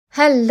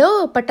Hello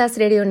பட்டாஸ்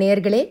radio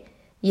நேயர்களே,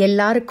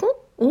 எல்லாருக்கும்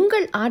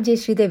உங்கள் ஆர்ஜே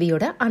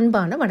ஸ்ரீதேவியோட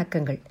அன்பான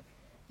வணக்கங்கள்.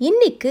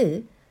 இன்னைக்கு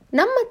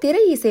நம்ம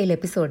திரை இசையில்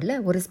எபிசோடில்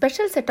ஒரு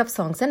ஸ்பெஷல் செட் ஆஃப்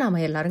சாங்ஸை நாம்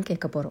எல்லாரும்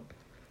கேட்க போகிறோம்.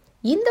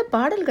 இந்த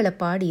பாடல்களை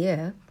பாடிய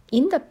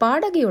இந்த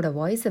பாடகியோட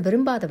வாய்ஸை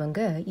விரும்பாதவங்க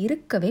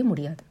இருக்கவே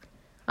முடியாது.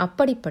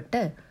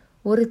 அப்படிப்பட்ட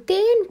ஒரு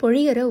தேன்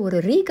பொழியிற ஒரு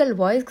ரீகல்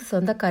வாய்ஸ்க்கு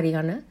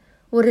சொந்தக்காரியான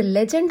ஒரு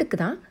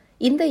லெஜெண்டுக்கு தான்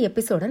இந்த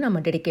எபிசோடை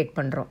நம்ம டெடிகேட்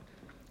பண்ணுறோம்.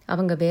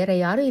 அவங்க வேற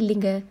யாரும்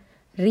இல்லைங்க,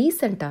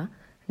 ரீசண்டாக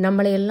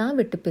நம்மளையெல்லாம்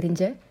விட்டு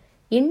பிரிஞ்ச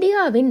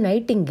இந்தியாவின்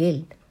நைட்டிங்கேல்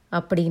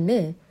அப்படின்னு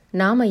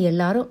நாம்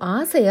எல்லாரும்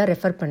ஆசையாக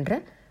ரெஃபர் பண்ணுற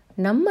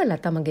நம்ம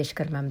லதா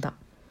மங்கேஷ்கர் மேம் தான்.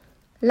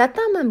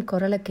 லதா மேம்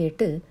குரலை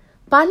கேட்டு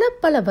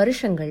பல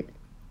வருஷங்கள்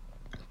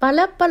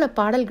பல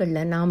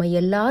பாடல்களில் நாம்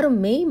எல்லாரும்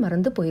மெய்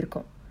மறந்து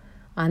போயிருக்கோம்.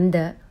 அந்த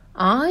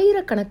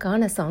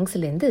ஆயிரக்கணக்கான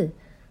சாங்ஸ்லேருந்து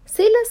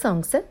சில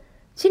சாங்ஸை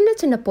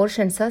சின்ன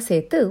போர்ஷன்ஸாக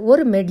சேர்த்து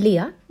ஒரு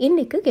மெட்லியாக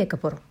இன்னைக்கு கேட்க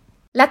போகிறோம்.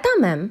 லதா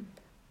மேம்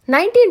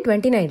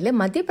 1929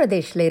 மத்திய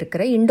பிரதேஷில்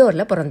இருக்கிற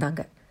இண்டோரில்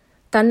பிறந்தாங்க.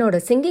 தன்னோட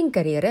சிங்கிங்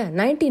கரியரை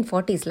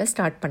 1940s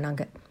ஸ்டார்ட்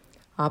பண்ணாங்க.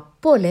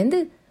 அப்போலேருந்து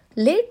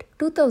லேட்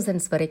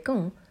 2000s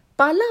வரைக்கும்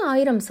பல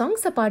ஆயிரம்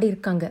சாங்ஸை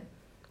பாடியிருக்காங்க.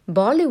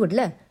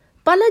 பாலிவுட்டில்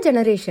பல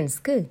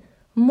ஜெனரேஷன்ஸ்க்கு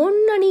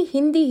முன்னணி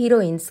ஹிந்தி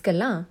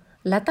ஹீரோயின்ஸ்க்கெல்லாம்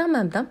லதா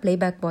மேம் தான்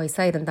பிளேபேக்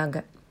வாய்ஸாக இருந்தாங்க.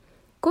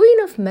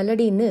 குயின் ஆஃப்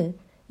மெலடின்னு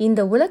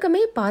இந்த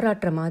உலகமே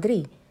பாராட்டுற மாதிரி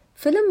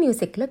ஃபிலிம்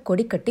மியூசிக்கில்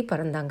கொடி கட்டி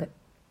பறந்தாங்க.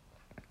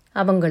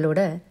 அவங்களோட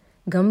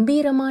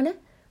கம்பீரமான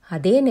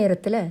அதே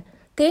நேரத்தில்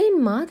தேன்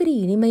மாதிரி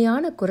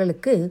இனிமையான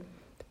குரலுக்கு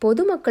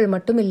பொதுமக்கள்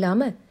மட்டும்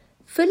இல்லாமல்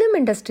ஃபிலிம்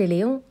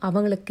இண்டஸ்ட்ரியிலையும்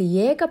அவங்களுக்கு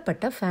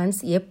ஏகப்பட்ட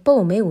ஃபேன்ஸ்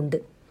எப்பவுமே உண்டு.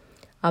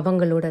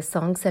 அவங்களோட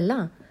சாங்ஸ்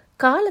எல்லாம்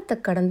காலத்தை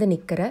கடந்து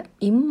நிற்கிற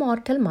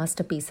இம்மார்டல்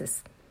மாஸ்டர் பீசஸ்.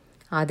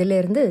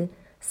 அதிலிருந்து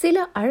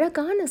சில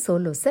அழகான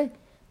சோலோஸை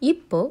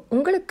இப்போ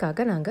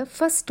உங்களுக்காக நாங்கள்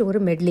ஃபர்ஸ்ட்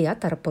ஒரு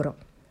மெட்லியாக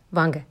தரப்போகிறோம்.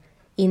 வாங்க,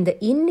 இந்த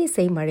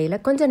இன்னிசை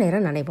மழையில் கொஞ்ச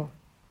நேரம் நனைவோம்.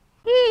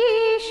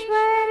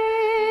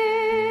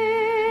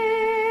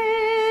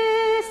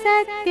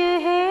 सत्य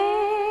है,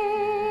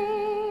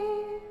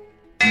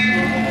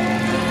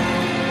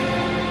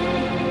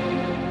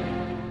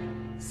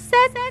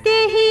 सत्य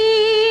ही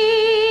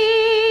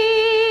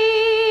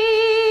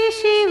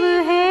शिव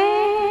है,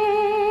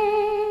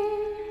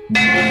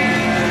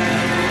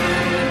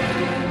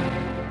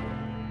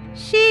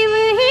 शिव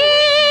ही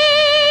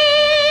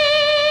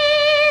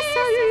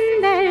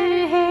सुंदर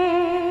है,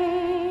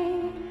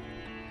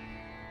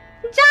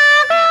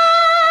 जागो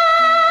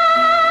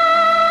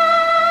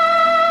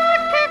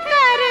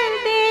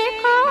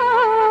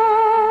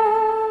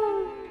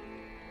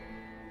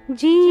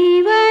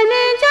जीवन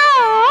जो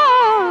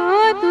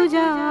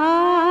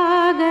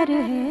तुजागर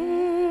है,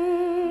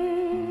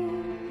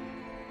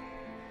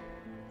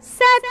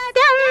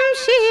 सत्यम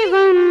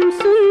शिवम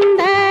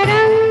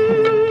सुंदरम,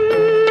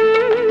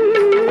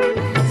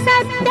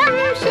 सत्यम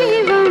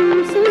शिवम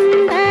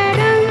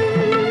सुंदरम,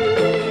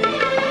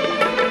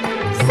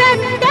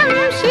 सत्यम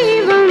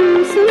शिवम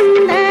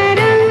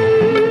सुंदरम,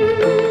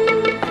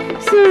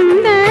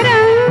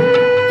 सुंदरम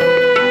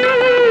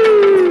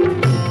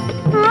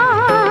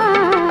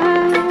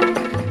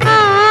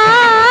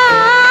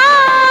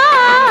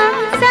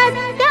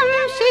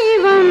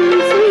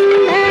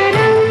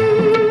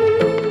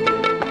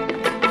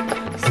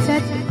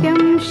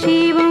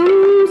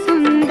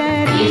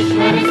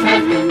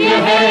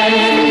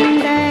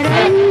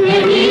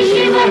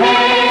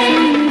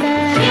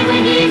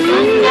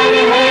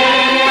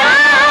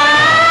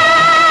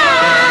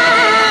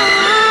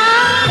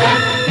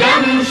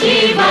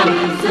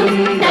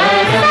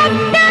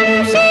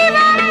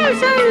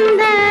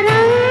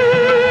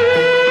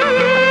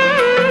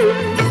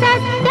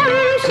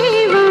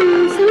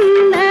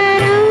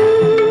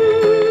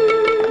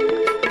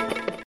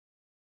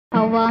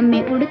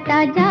में उड़ता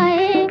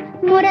जाए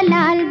मोरा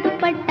लाल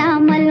दुपट्टा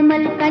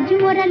मलमल का, जो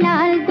मोरा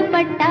लाल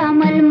दुपट्टा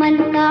मलमल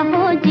का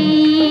हो जी,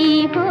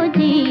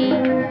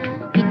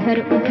 इधर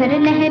उधर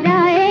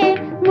लहराए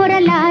मोरा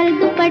लाल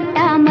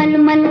दुपट्टा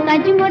मलमल का,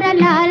 जो मोरा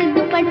लाल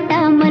दुपट्टा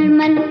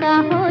मलमल का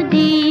हो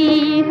जी,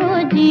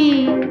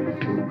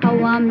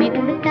 हवा में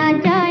उड़ता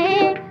जाए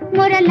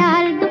मोरा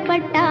लाल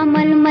दुपट्टा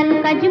मलमल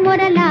का, जो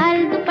मोरा लाल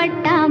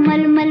दुपट्टा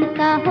मलमल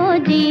का हो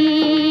जी,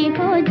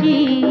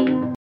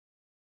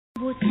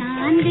 वो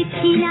चांद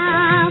खिला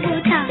वो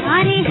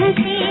तारे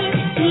हंसे,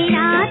 ये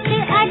रात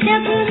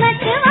अजब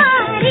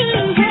मतवारी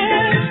है,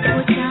 वो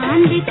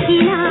चांद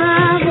खिला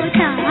वो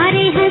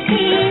तारे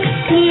हंसे,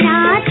 ये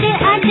रात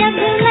अजब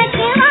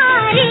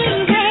मतवारी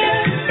है,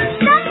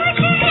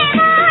 समझने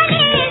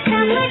वाले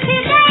समझ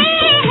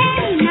गए हैं,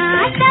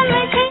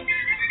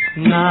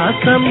 ना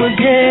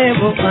समझे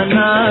वो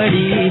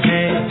अनाड़ी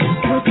है,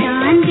 वो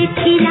चांद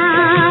खिला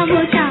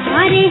वो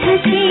तारे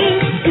हंसे,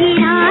 ये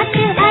रात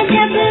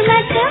अजब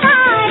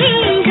मतवारी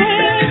है,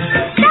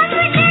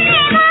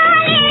 समझने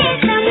वाले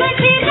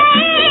समझ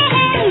गए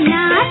हैं,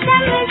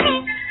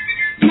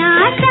 ना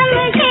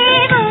समझे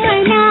वो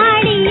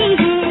अनाड़ी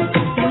है,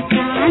 वो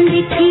चांद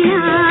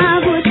खिला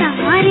वो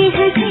तारे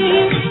हंसे,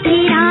 ये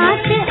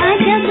रात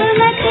अजब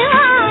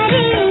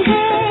मतवारी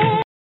है।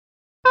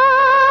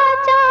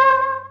 आजा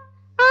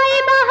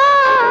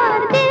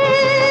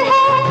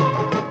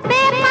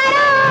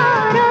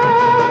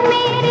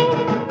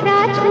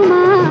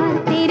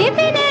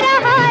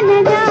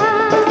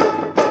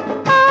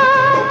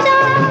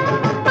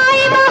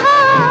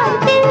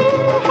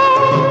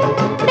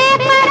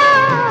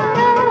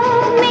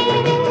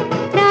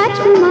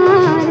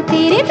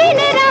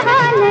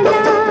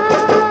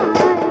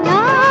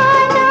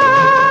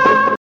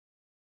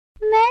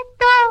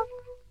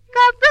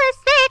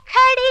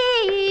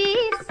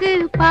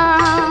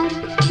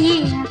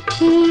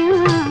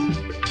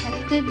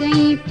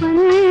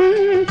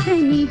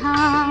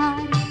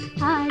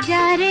निहार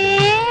आजा रे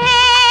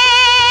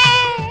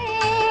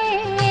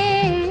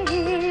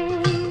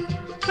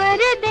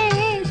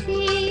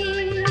परदेसी।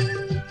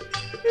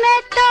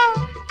 मैं तो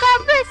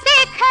कब से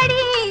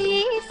खड़ी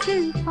इस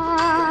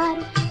पार,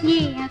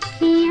 ये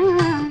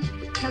अखियाँ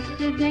थक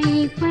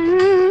गई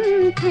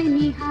पंख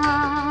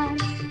निहार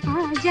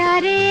आजा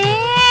रे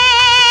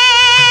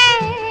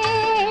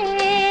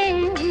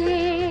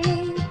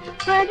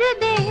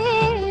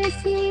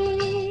परदेसी।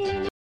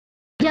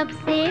 जब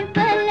से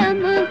बलम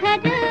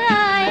घर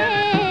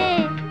आए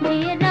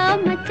मेरा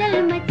मचल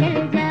मचल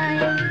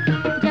जाए,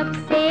 जब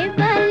से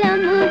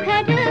बलम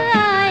घर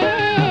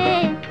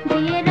आए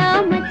मेरा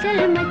मचल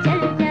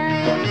मचल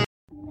जाए।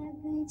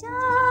 लग जा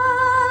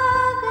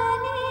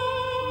गले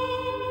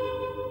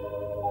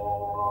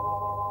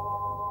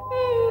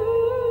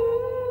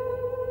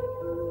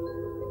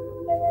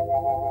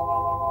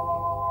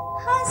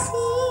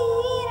हंसी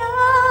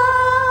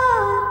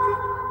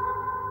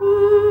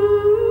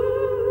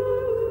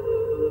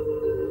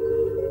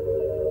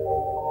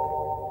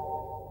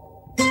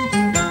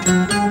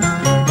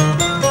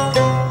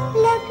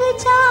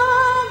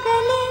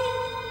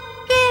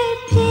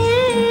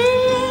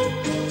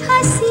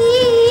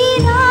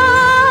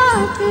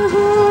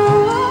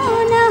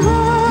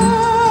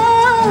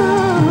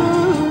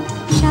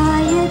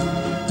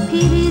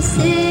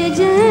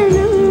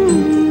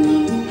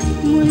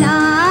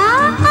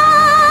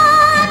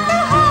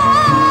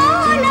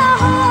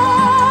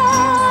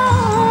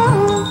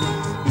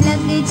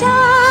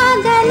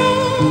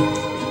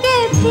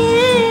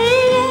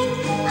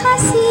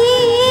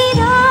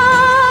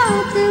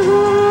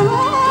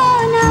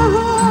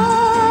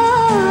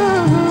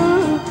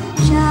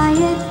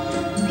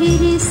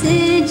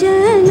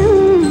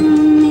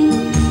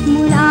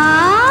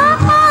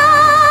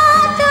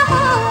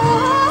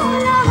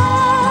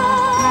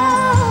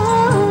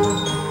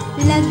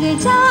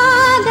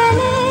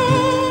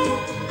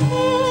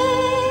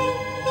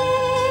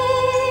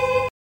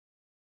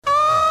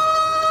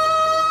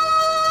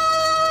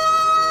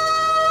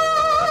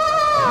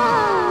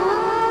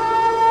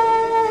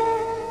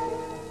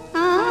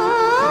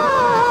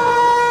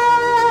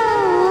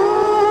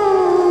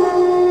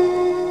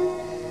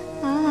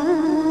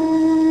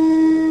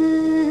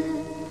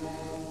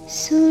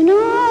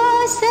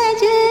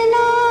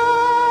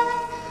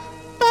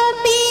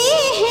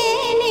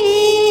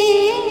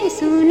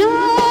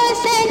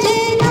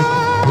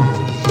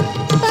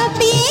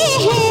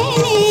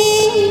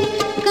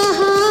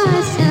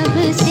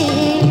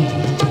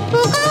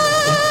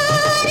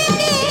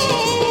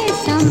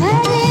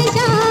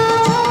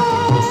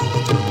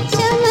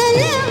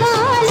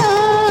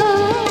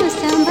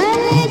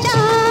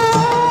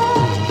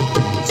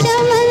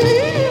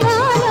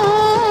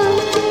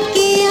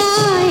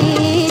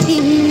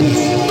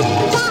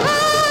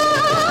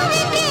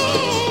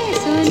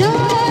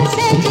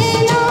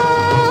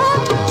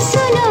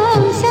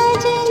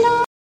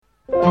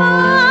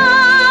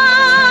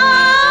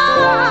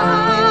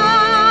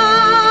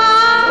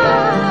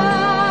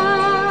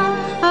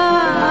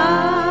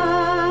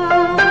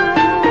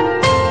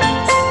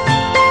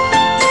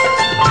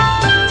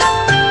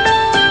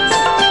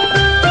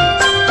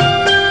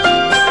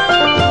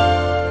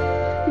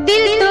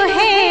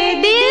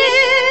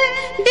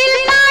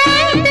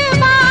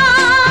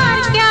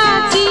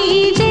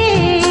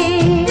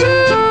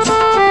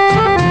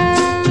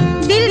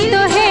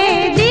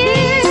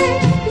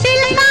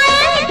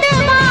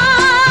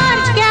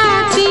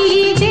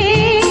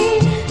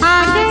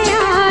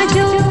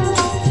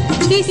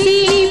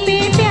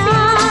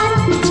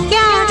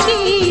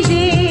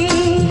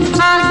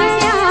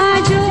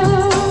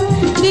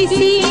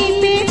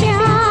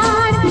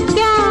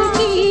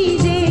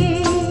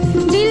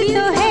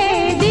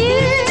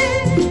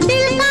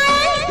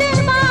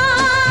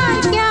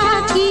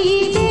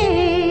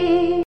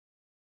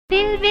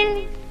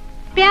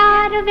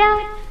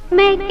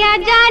मैं क्या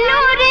जानू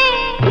रे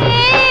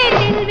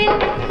दिल दिल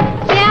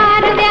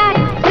प्यार प्यार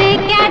मैं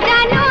क्या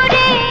जानू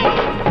रे,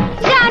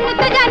 जानू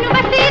तो जानू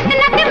बस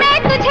इतना कि मैं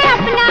तुझे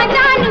अपना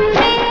जानू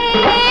रे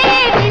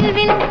दिल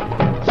दिल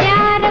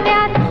प्यार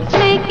प्यार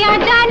मैं क्या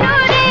जानू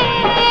रे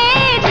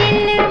दिल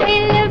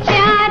दिल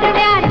प्यार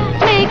प्यार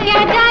मैं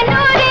क्या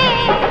जानू रे,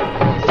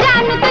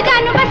 जानू तो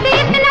जानू बस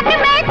इतना कि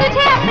मैं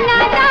तुझे अपना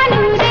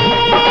जानू रे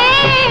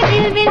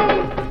दिल दिल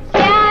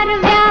प्यार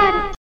प्यार।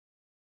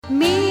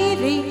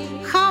 मेरे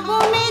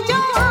ख्वाबों में जो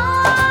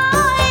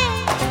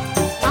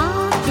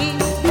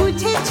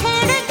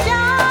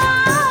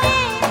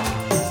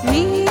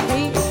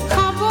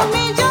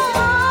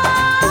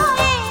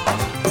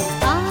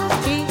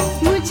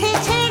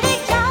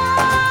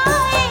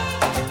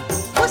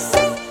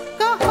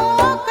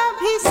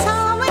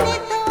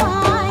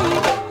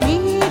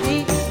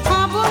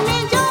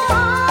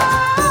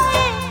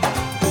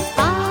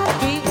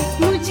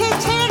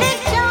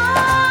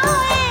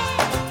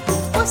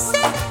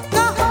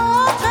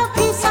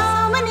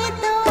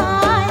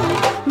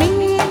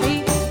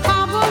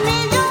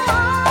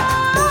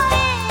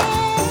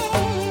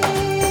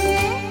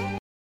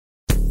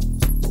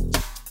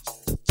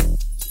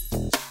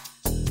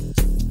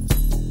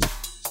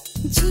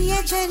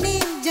जले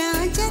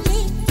जहाँ जले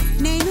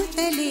नैनो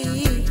तले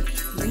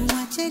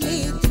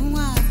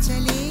धुआं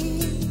चले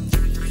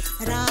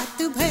रात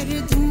भर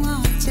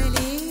धुआं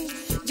चले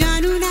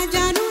जानू ना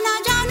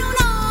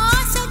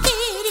सके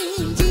रे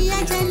जिया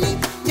जले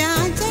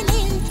जहाँ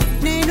जले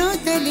नैनो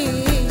तले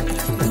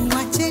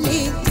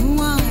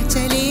धुआं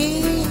चले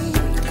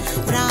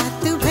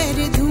रात भर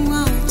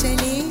धुआं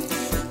चले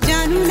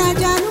जानू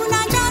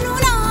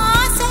ना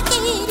सके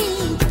रे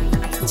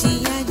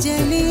जिया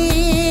जले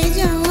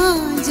जहाँ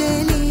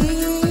जले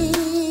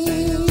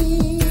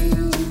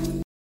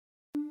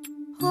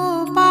हो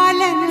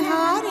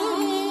पालनहारे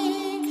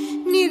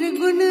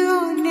निर्गुण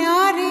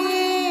न्यारे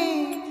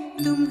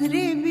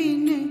तुम्हरे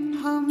बिन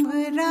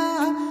हमरा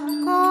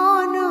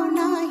कोनो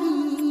नहीं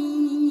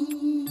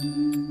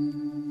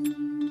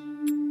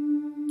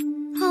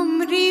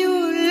हमरी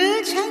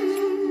उलझन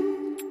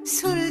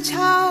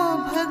सुलझाओ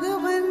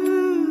भगवन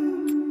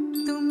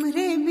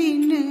तुम्हरे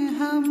बिन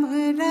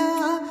हमरा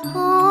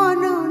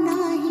कोनो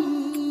नहीं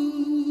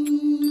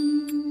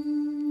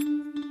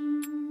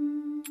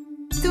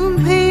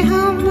तुम्हें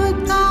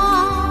हमका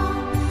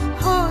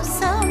हो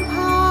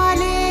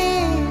संभाले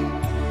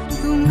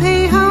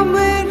तुम्हें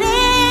हमरे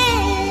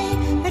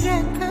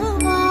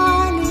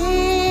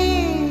रखवाले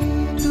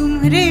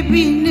तुम्हरे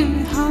बिन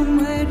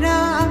हमरा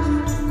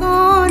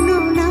कोनो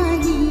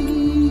नहीं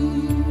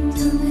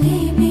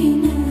तुम्हें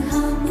बिन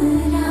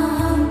हमरा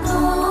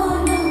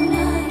कोनो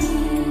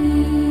नहीं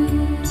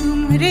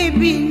तुम्हरे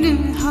बिन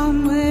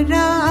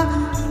हमरा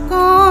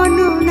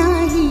कोनो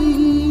नहीं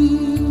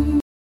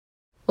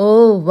ஓ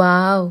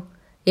வாவ்,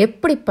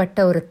 எப்படிப்பட்ட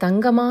ஒரு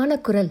தங்கமான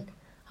குரல்!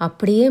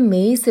 அப்படியே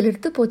மெய்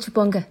சிலிர்த்து போச்சு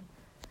போங்க.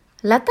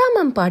 லதா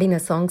மேம் பாடின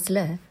சாங்ஸில்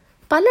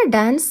பல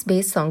டான்ஸ்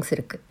பேஸ் சாங்ஸ்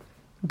இருக்குது.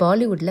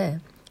 பாலிவுட்டில்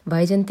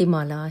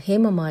வைஜந்திமாலா,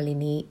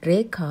 ஹேமமாலினி,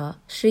 ரேகா,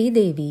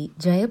 ஸ்ரீதேவி,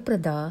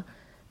 ஜெயபிரதா,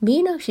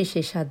 மீனாட்சி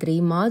சேஷாத்ரி,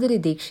 மாதுரி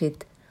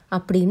தீக்ஷித்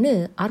அப்படின்னு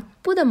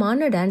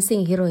அற்புதமான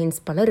டான்ஸிங்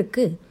ஹீரோயின்ஸ்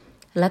பலருக்கு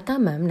லதா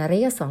மேம்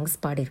நிறைய சாங்ஸ்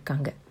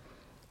பாடியிருக்காங்க.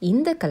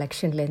 இந்த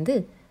கலெக்ஷன்லேருந்து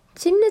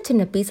சின்ன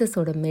சின்ன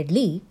பீசஸோட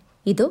மெட்லி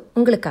இதோ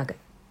உங்களுக்காக.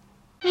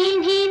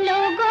 इन्हीं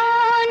लोगों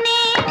ने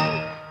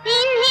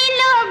इन्हीं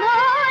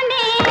लोगों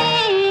ने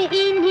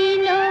इन्हीं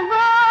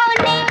लोगों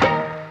ने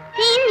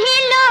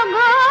इन्हीं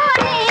लोगों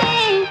ने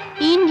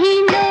इन्हीं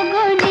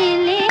लोगों ने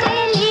ले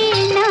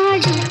लेना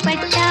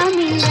दुपट्टा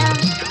मेरा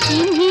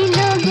इन्हीं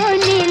लोगों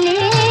ने ले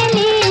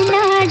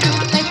लेना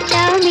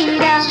दुपट्टा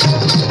मेरा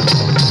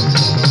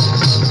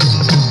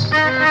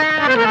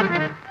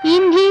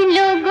इन्हीं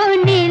लोगों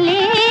ने ले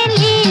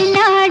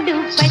लेना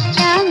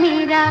दुपट्टा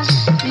मेरा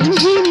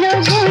इन्हीं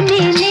लोगों ने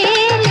ले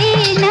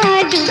लेना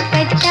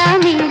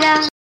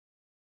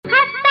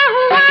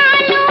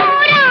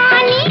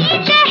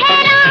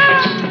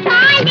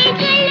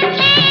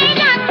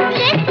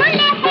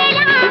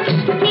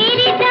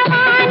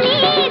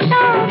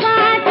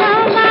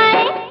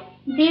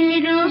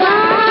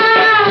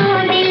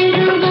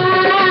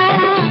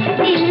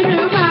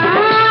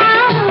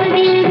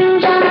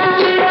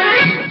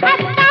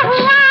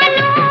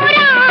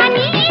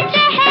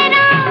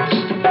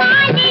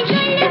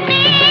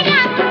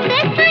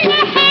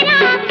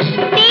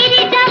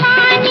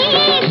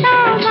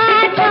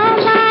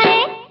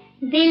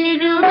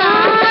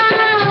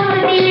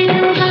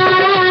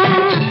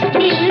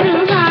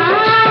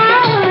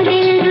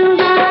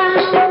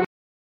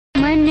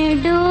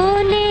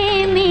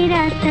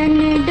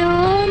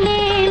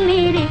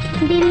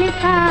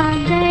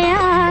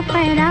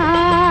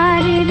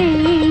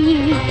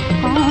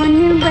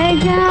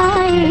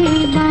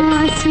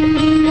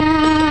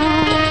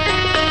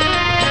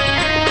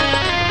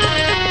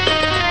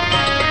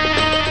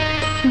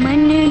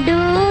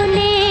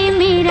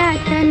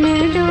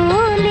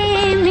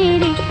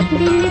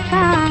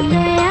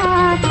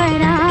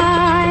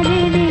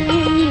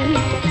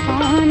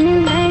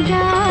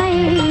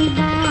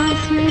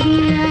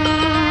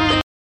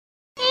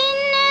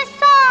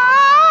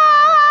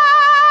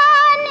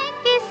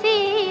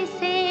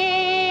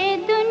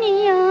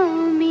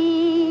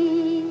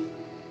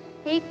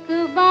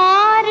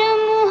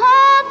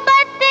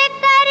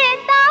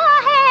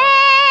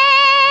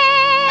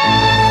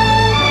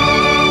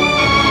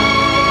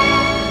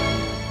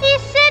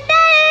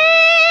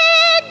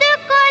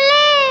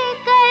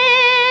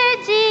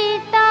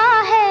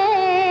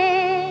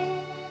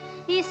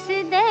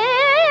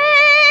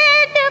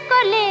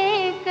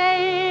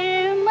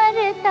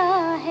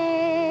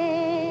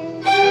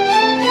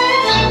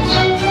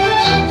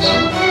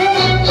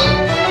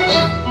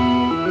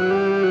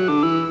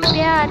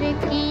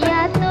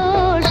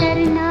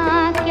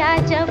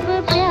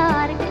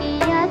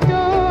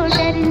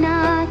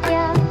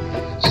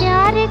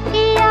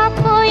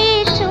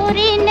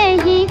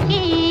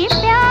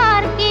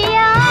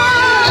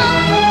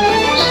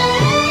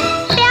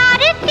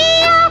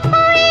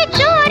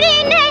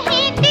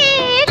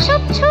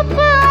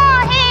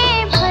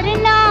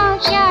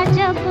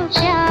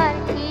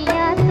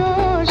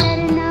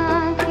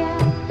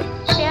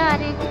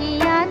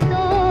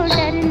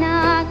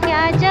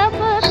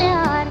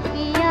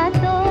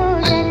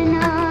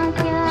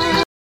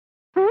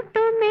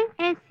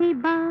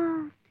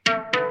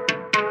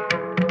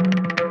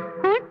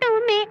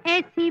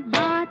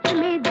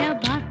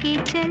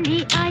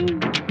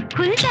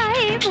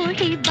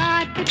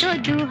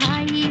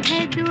दुहाई है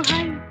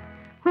दुहाई,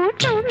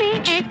 होठों में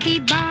ऐसी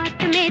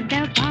बात में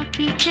दबा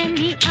के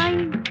चली आई,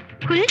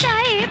 खुल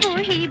जाए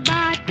वही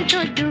बात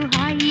तो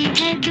दुहाई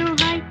है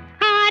दुहाई।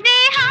 हाँ रे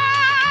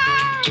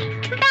हाँ,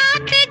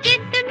 बात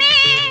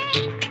जिसमें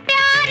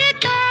प्यार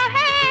तो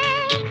है,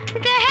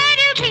 जहर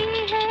भी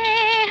है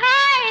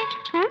हाय,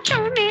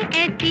 होठों में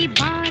ऐसी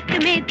बात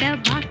में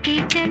दबा के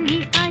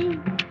चली आई,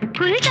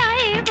 खुल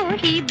जाए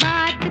वही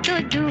बात तो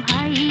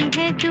दुहाई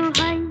है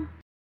दुहाई।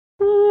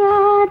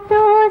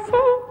 यादों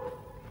से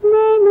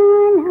नैना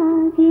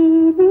लागे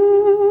रे,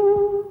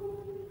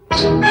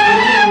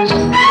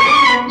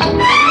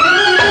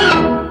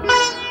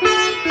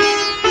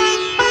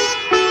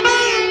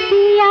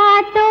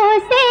 यादों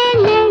से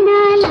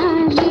नैना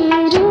लागे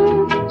रे,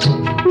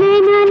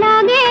 नैना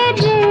लागे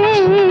रे,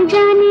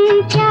 जाने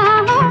क्या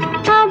हो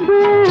अब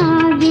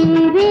आगे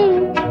रे,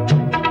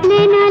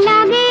 नैना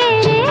लागे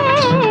रे,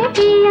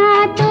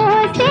 यादों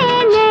से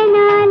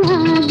नैना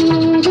लागे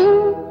रे।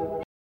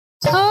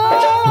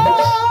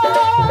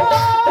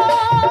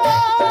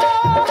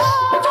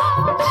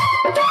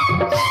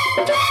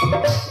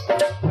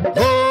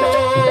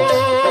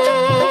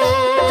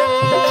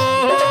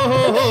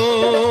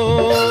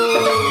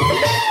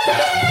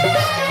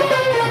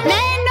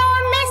 नैनों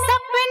में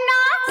सपना,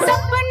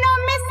 सपनों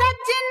में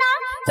सजना,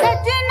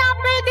 सजना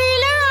पे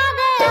दिल आ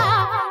गया,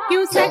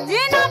 क्यों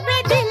सजना पे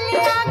दिल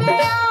आ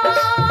गया।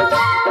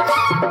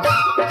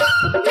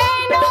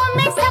 नैनों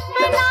में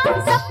सपना,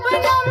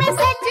 सपनों में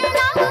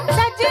सजना,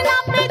 सजना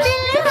पे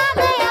दिल आ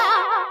गया,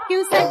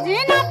 क्यों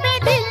सजना पे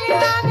दिल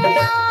आ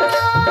गया।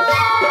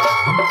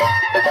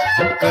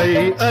 कई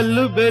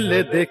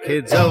अलबेले देखे,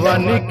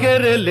 जवानी के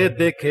रेले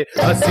देखे,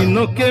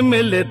 हसीनों के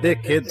मेले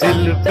देखे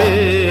दिल पे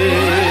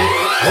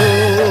हो,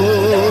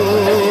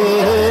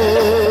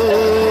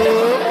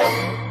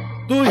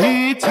 तू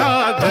ही छा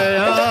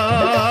गया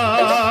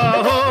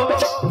हो,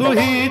 तू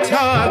ही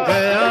छा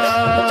गया।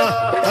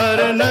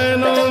 हर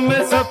नैनों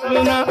में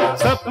सपना,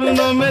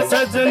 सपनों में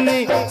सजनी,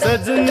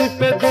 सजनी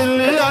पे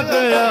दिल आ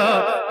गया,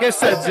 के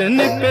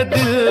सजनी पे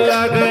दिल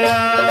आ गया।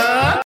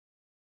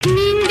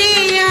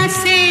 निंदिया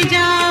से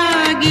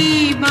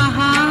जागी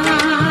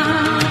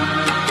बहार,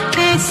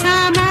 ऐसा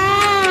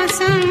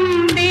मौसम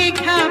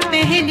देखा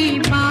पहली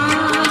बार।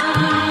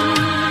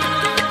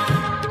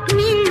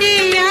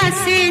 निंदिया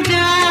से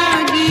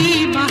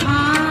जागी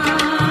बहार,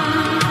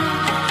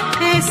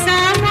 ऐसा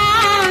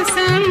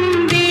मौसम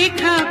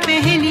देखा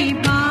पहली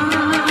बार।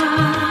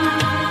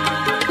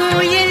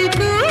 कोयल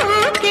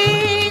कूके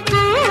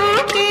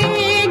कूके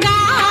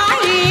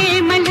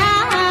गाए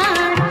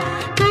मल्हार,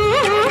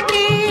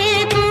 कूके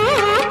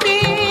कूके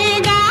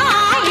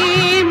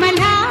गाए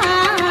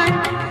मल्हार।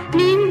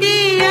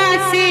 निंदिया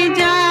से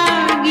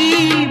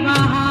जागी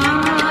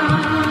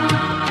बहार,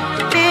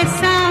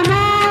 ऐसा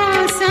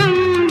मौसम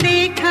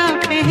देखा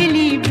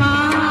पहली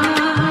बार।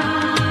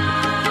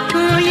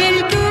 कोयल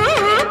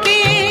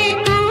कूके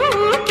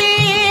कूके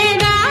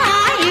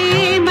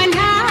गाए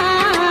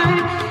मल्हार,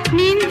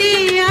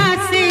 निंदिया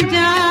से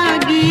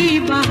जागी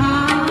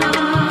बहार,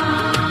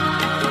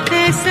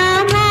 ऐसा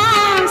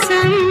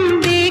मौसम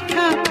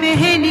देखा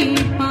पहली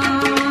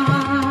बार।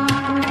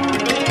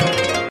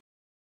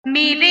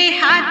 मेरे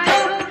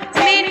हाथों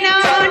में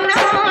नौ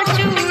नौ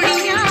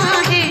चूड़ियां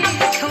हैं,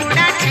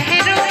 थोड़ा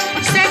ठहरो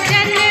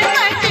सजन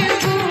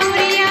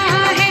मजबूरियां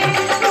हैं।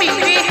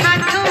 मेरे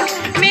हाथों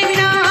में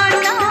नौ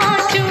नौ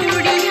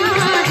चूड़ियां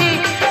हैं,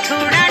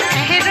 थोड़ा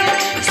ठहरो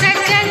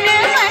सजन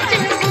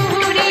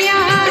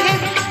मजबूरियां हैं।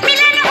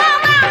 मिलन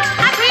होगा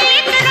अभी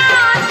एक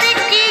रात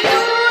की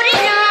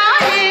दूरियां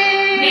हैं।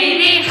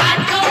 मेरे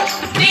हाथों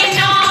में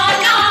नौ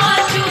नौ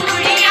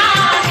चूड़ियां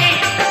हैं,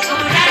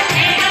 थोड़ा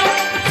ठहरो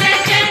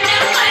सजन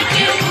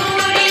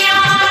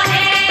मजबूरियां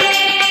हैं।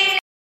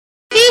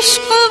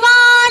 इश्क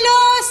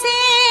वालों से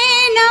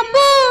न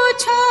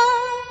पूछो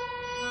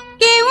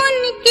कि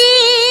उनकी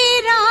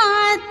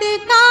रात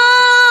का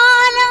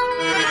आलम,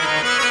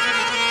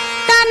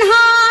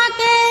 तन्हा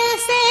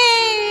कैसे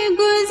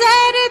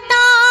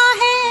गुजरता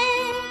है।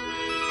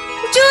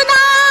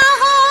 जुदा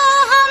हो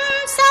हम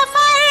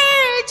सफर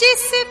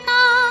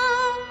जिसका,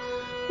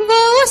 वो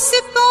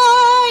उसको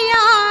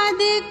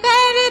याद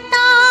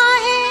करता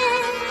है।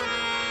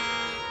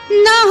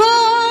 न हो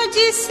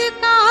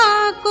जिसका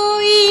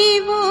कोई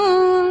वो,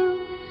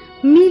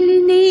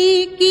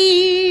 मिलने की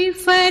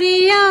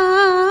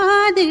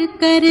फरियाद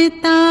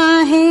करता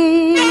है।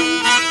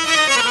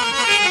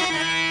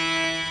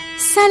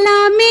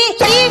 सलामे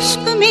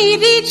इश्क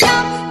मेरी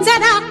जान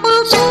जरा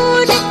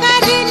कबूल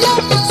कर लो,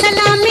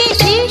 सलामे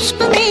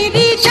इश्क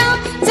मेरी जान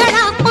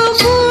जरा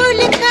कबूल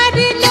कर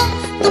लो।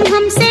 तुम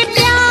हमसे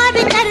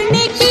प्यार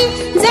करने की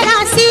जरा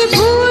सी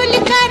भूल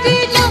कर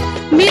लो।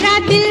 मेरा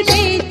दिल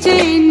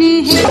बेचैन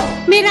है,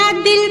 मेरा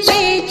दिल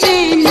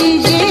बेचैन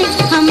है,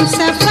 हम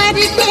सफर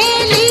के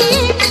लिए।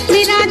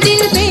 मेरा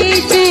दिल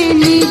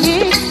बेचैन है,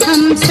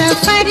 हम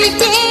सफर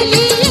के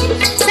लिए।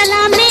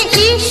 सलामे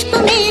इश्क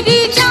मेरी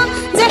जान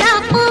जरा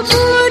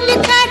कबूल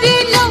कर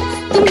लो।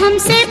 तुम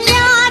हमसे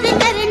प्यार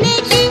करने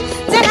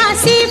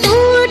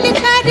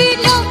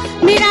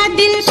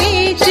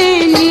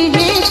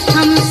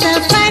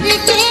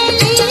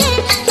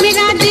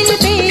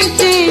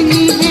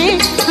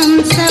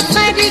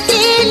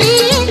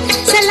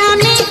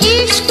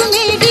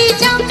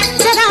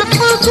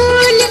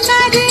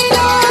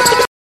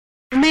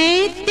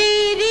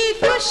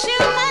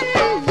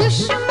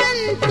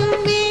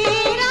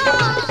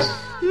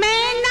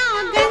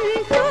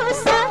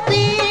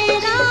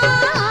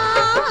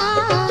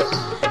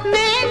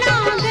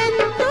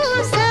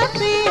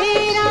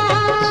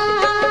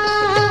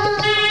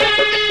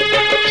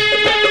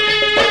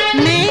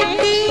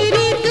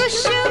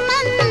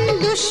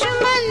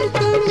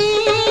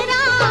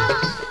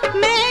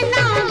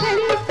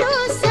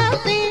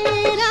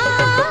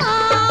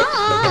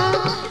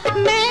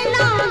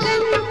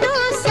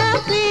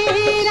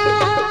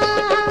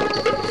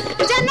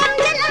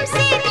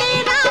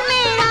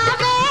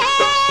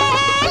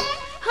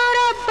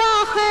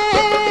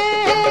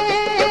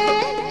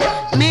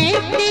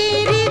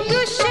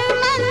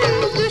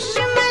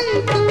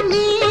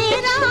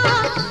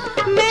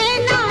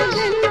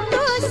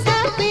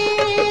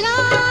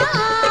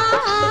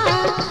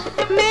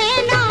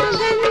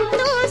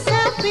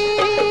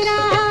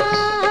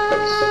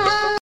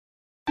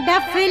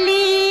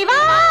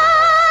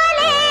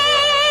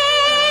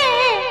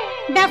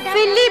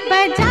डफली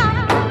बजा,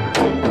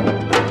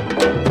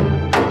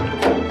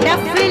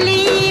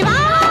 डफली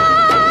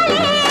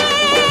वाले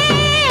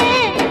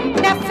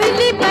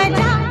डफली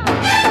बजा,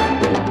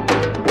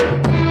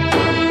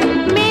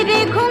 मेरे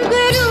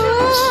घुंघरू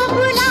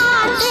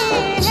बुलाते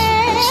हैं।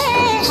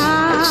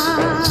 हाँ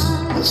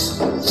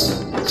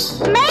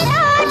मैं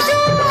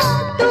नाचूं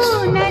तू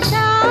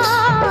नचा,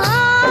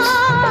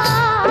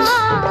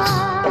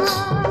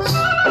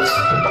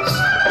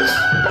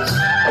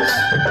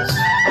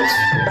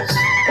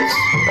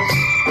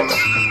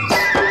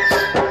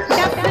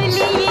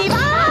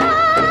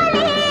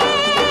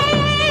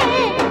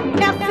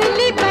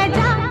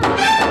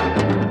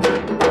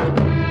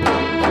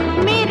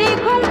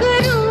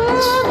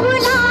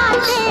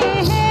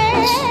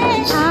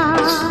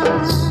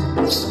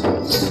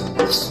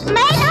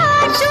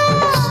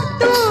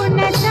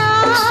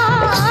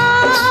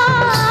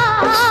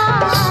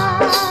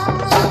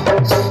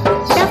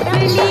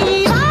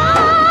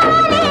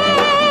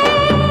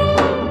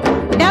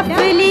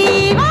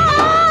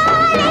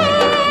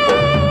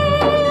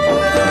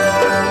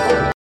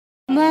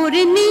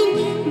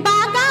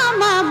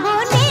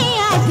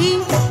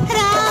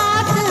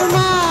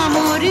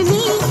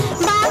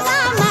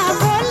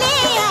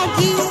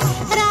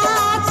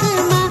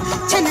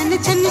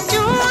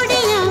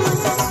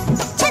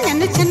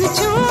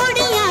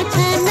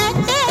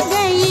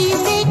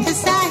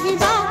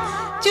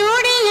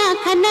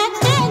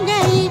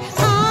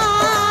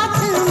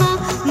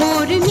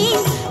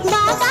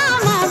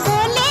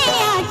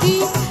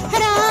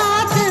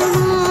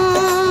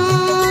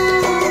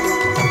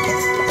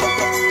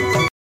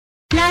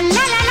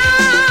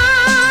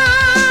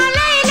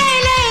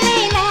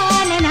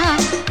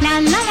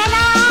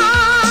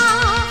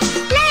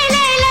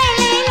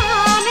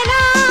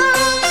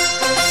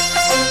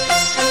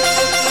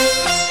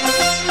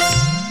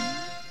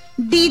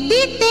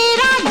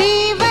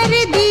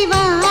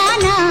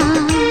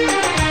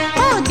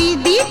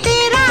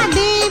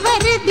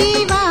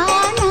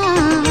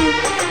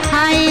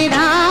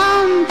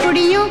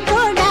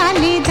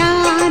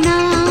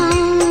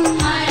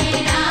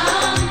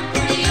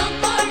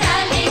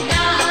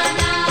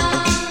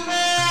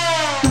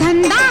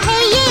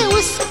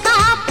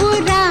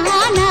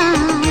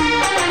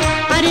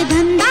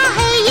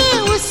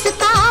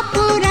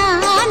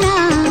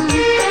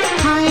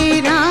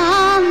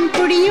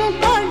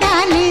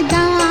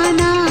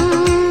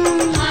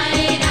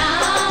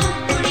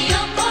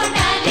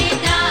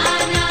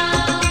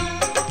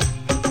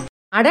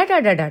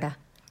 அடடடடா,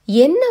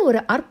 என்ன ஒரு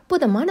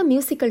அற்புதமான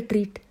மியூசிக்கல்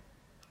ட்ரீட்.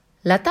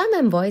 லதா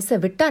மேம் வாய்ஸை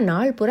விட்டா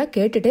நாள் பூரா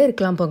கேட்டுட்டே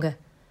இருக்கலாம் போங்க.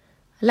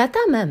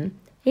 லதா மேம்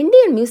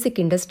இந்தியன் மியூசிக்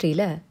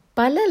இண்டஸ்ட்ரியில்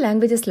பல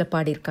லாங்குவேஜஸில்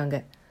பாடியிருக்காங்க.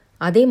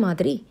 அதே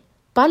மாதிரி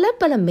பல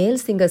பல மேல்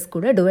சிங்கர்ஸ்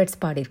கூட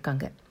டுவெட்ஸ்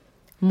பாடியிருக்காங்க.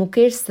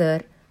 முகேஷ்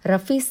சார்,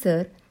 ரஃபி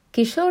சார்,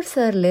 கிஷோர்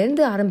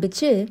சார்லேருந்து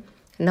ஆரம்பித்து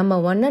நம்ம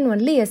one and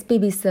only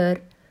SPB sir,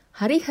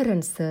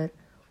 Hariharan sir,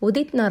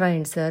 Udit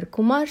Narayan sir,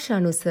 Kumar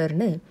Shanu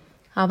சார்னு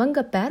அவங்க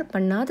பேர்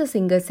பண்ணாத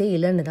சிங்கர்ஸே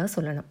இல்லைன்னு தான்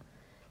சொல்லணும்.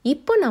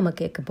 இப்போ நாம்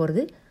கேட்க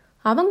போகிறது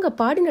அவங்க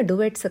பாடின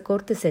டுவெட்ஸை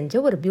கோர்த்து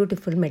செஞ்ச ஒரு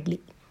பியூட்டிஃபுல் மெட்லி.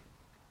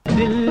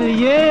 दिल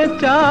ये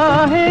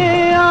चाहे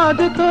आज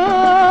तो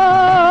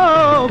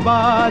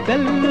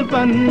बादल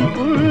बन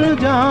उड़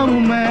जाऊं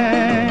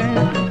मैं,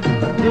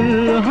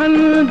 दुल्हन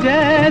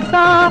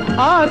जैसा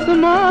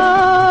आसमां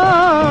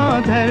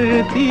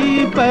धरती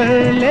पर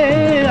ले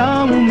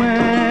आऊं मैं।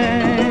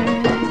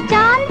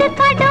 चांद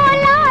का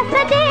डोला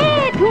सजे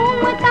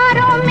धूम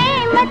तारों में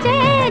मचे,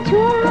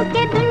 झूम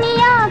के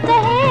दुनिया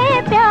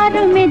कहे प्यार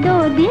में दो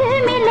दिल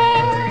मिले।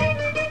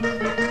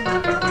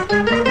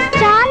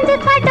 चांद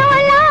का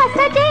डोला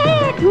सजे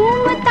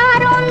धूम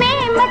तारों में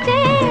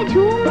मचे,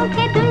 झूम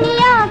के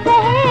दुनिया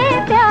कहे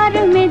प्यार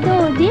में दो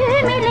दिल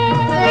मिले।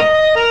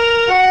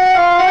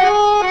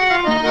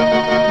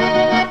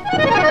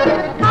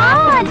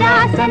 आजा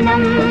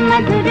सनम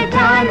मधुर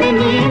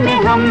चांदनी में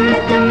हम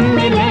तुम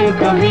मिले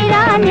तो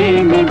वीराने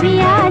में भी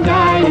आ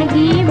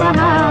जाएगी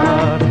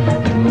बहार,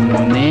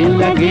 झूमने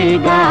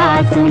लगेगा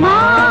आसमां,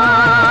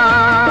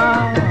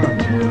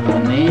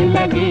 झूमने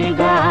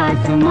लगेगा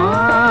आसमां।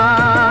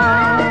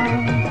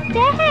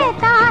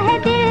 कहता है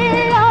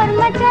दिल और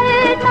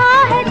मचलता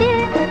है दिल,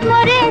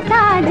 मोरे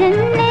साजन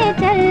ले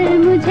चल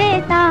मुझे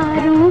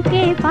तारों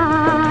के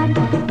पार।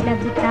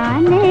 लगता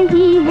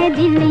नहीं है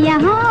दिल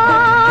यहाँ,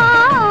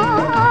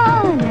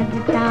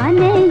 लगता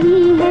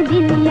नहीं है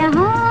दिल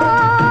यहाँ।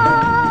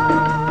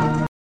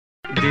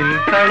 दिल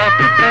तड़प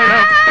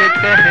तड़प के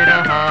कह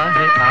रहा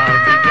है आ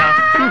भी जा,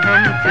 तू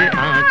हमसे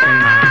आँख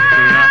ना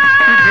चुरा,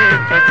 तुझे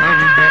कसम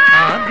है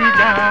आ भी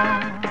जा।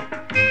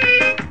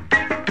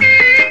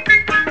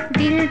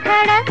 दिल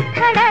धड़क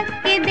धड़क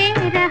के दे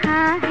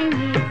रहा है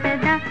ये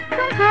सदा,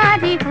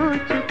 तुम्हारी हो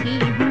चुकी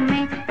हूँ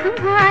मैं,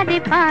 तुम्हारे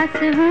पास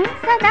हूँ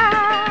सदा।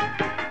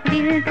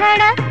 दिल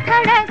धड़क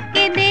धड़क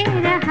के दे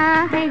रहा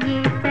है ये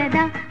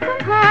सदा,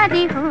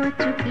 तुम्हारी हो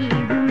चुकी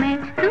हूँ मैं,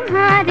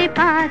 तुम्हारे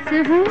पास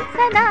हूँ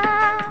सदा।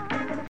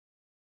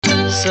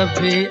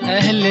 सभी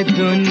अहल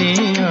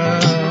दुनिया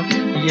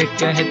ये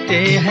कहते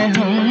हैं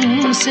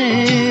हमसे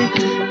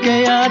कि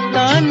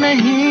आता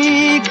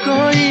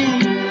कोई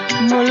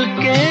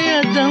मुल्के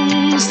अदम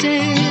से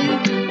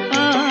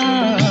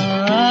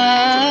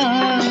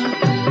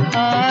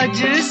आज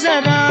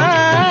जरा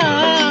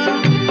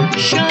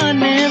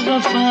शाने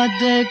वफा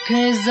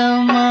देखे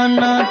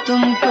ज़माना,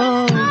 तुमको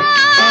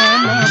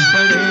आना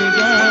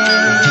पड़ेगा,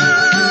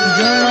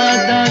 जो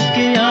वादा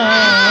किया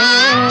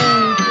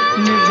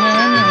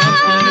निभाना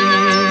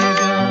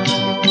पड़ेगा।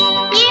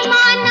 ये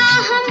माना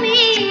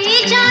हमें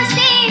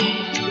जैसे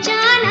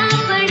जाना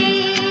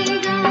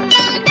पड़ेगा,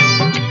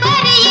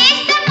 पर ये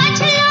समझ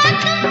लो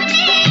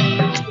तुमने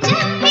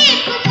जब भी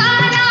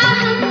पुकारा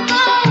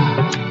हमको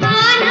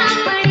आना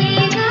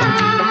पड़ेगा,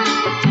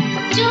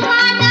 जो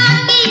वादा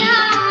किया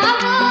वो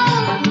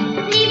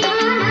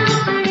निभाना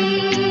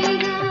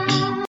पड़ेगा।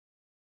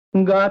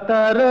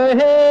 गाता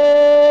रहे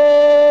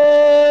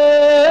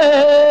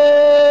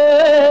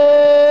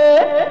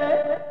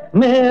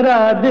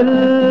मेरा दिल,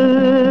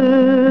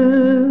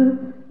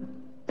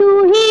 तू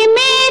ही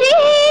मेरी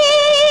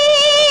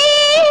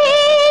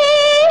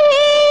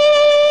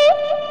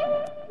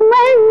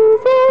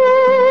मंजिल,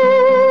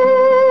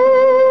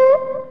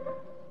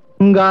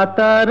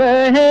 गाता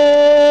रहे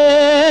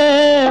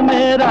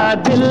मेरा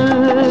दिल,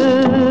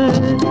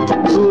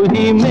 तू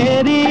ही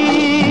मेरी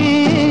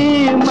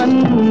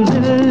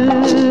मंजिल।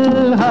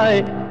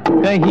 हाय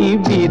कहीं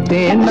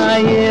बीते ना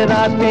ये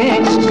रातें,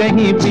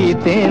 कहीं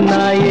बीते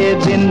ना ये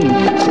दिन,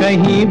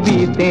 कहीं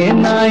बीते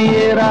ना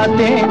ये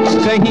रातें,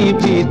 कहीं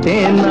बीते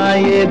ना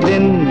ये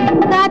दिन।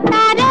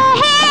 गाता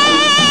रहे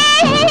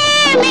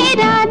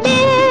मेरा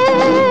दिल,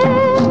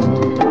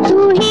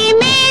 तू ही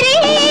मेरी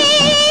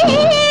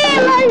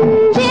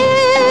मंजिल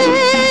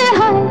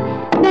है,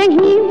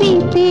 कहीं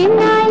बीते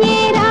ना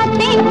ये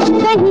रातें,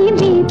 कहीं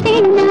बीते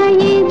ना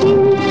ये दिन,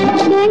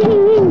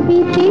 कहीं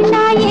बीते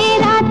ना ये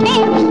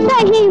रातें,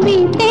 कहीं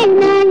बीते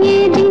ना ये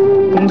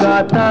दिन।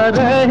 गाता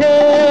रहे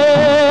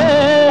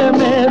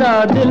मेरा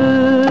दिल।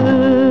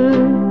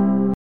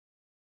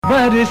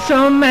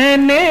 बरसों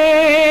मैंने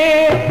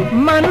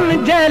मन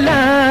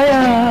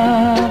जलाया,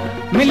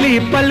 मिली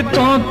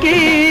पलकों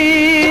की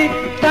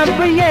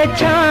तब ये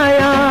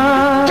छाया,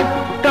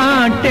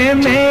 कांटे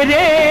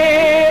मेरे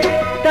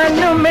तन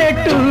में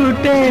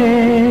टूटे,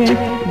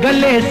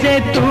 गले से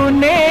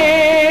तूने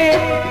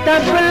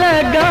तब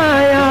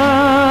लगाया।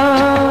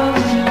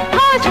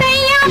 हो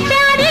सैया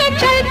प्यारे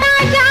चलता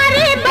जा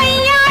रे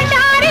भैया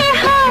डारे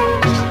हो,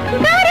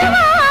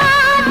 गरबा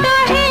तो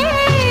है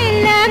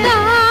लगा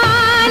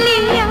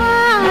लिया,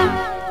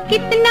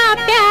 कितना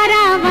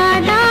प्यारा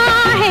वादा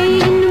है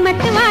इन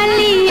मत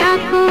वाली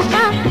आंखों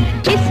का,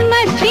 इस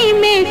मस्ती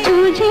में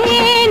सूझे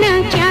ना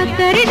क्या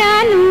कर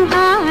डालूं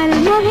हाल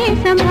मोहे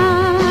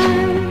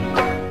संभाल।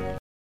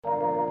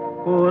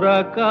 कोरा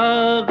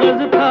कागज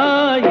था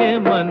ये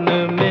मन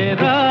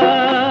मेरा,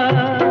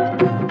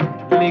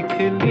 लिख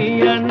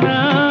लिया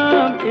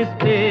नाम इस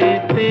पे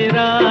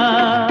तेरा।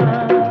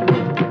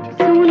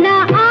 सूना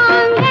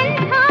आंगन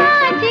था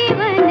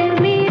जीवन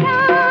मेरा,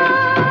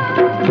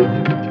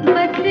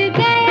 बस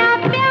गया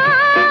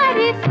प्यार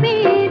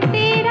इसमें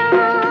तेरा।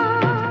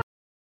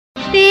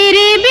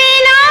 तेरे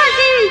बिना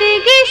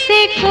जिंदगी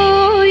से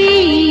कोई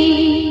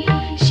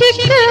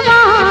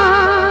शिकवा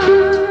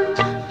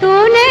तो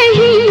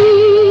नहीं,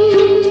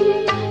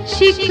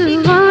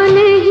 शिकवा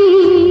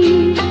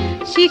नहीं,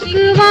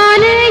 शिकवा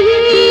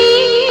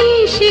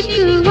नहीं,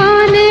 शिकवा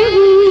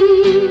नहीं।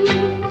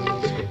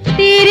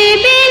 तेरे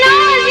बिना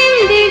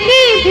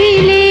जिंदगी भी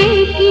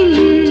लेकिन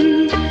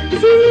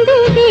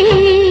जिंदगी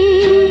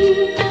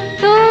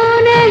तो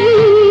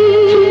नहीं,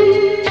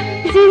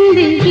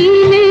 जिंदगी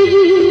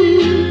नहीं,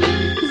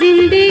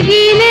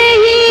 जिंदगी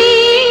नहीं,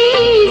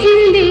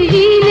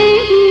 जिंदगी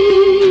नहीं।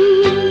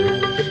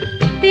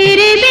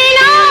 तेरे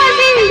बिना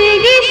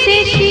जिंदगी से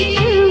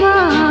शिकवा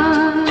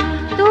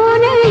तो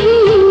नहीं।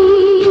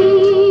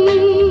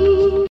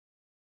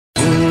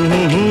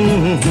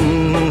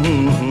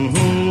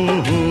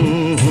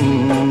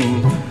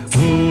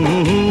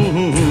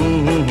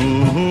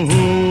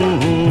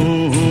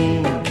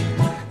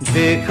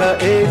 देखा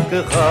एक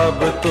ख्वाब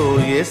तो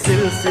ये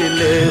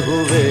सिलसिले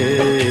हुए,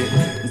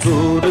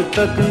 दूर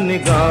तक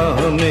निगाह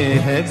में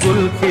है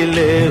गुल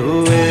खिले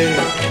हुए।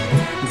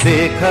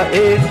 देखा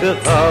एक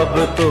ख्वाब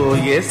तो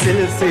ये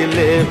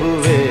सिलसिले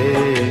हुए,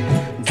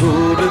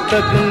 दूर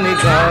तक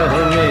निगाह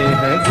में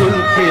है गुल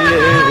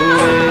खिले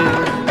हुए।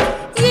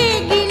 ये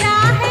गिला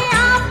है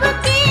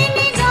आपकी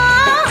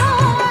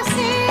निगाहों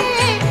से,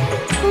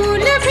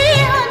 फूल भी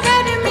हो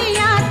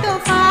गर्मियाँ तो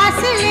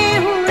फासले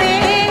हुए।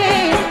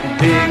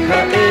 देखा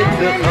एक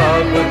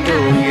ख्वाब तो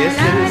ये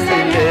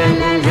सिलसिले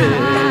हुए,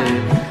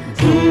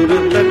 दूर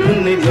तक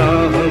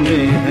निगाह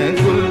में है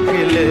गुल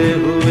खिले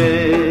हुए।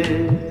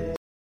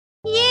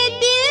 ये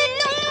दिल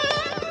तुम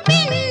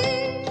बिन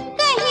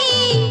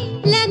कहीं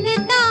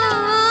लगता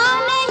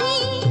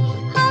नहीं,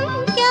 हम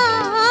क्या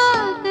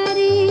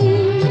करें।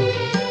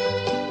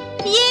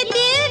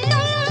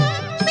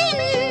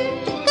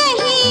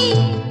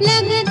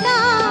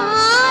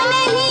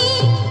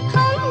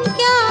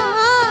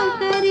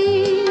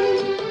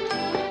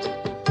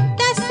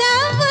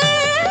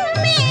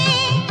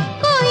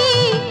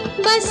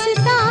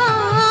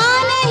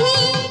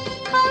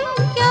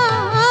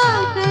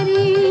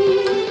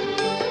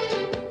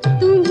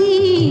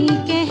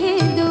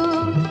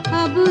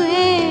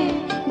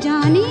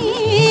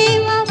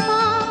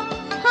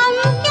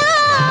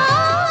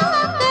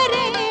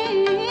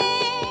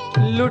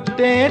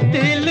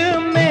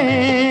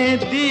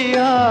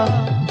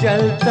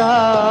 जलता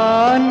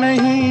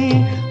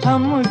नहीं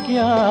हम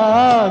क्या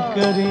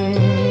करें,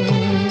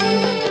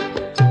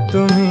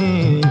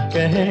 तुम्ही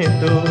कह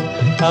दो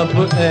अब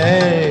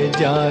ऐ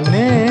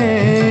जाने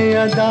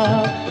अदा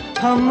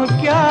हम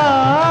क्या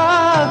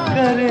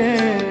करें।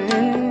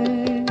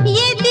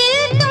 ये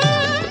दिल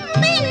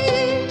तुम बिन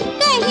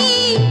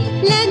कहीं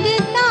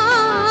लगता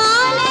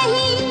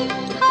नहीं,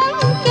 हम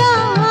क्या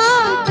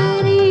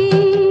करें।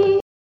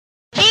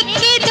 एक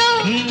के दो,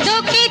 दो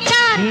के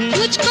चार,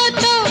 मुझको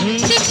तो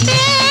दिखते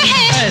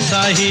हैं।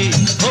 ऐसा ही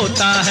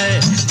होता है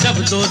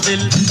जब दो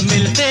दिल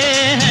मिलते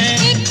हैं।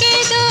 एक के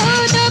दो,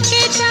 दो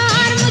के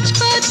चार,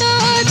 मुझको तो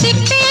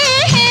दिखते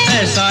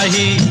हैं। ऐसा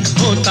ही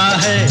होता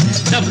है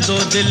जब दो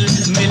दिल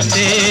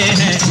मिलते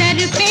हैं। सर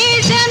पे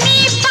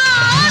ज़मीं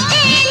पाँव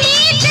के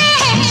नीचे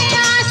है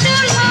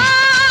आसमां।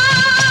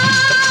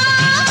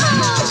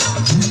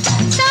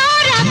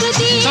 सौरभ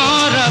दे,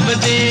 सौरभ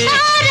दे,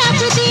 सौरभ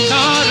दे,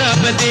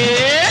 सौरभ दे।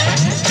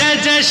 जय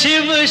जय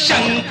शिव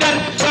शंकर,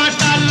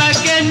 कांटा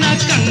लगे न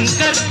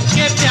कंकर,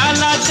 के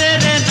प्याला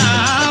तेरे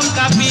नाम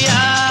का पिया।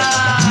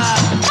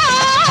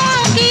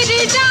 गिर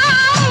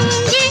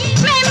जाऊंगी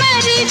मैं,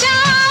 मर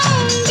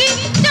जाऊंगी,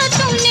 जो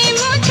तुमने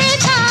मुझे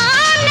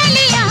थाम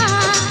लिया।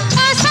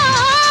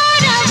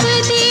 सौरभ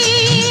दे।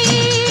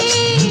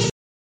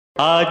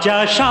 आजा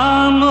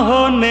शाम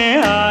होने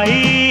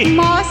आई,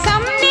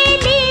 मौसम ने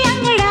ली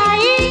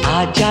अंगड़ाई।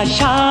 आजा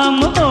शाम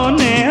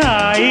होने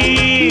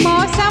आई,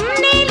 मौसम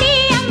ने ली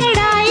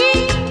अंगड़ाई।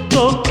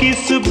 तो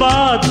किस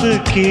बात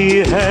की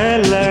है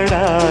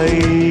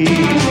लड़ाई।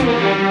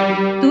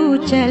 तू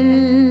चल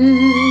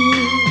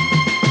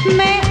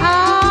मैं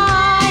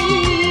आई।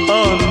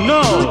 ओह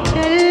नो,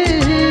 चल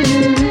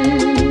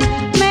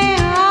मैं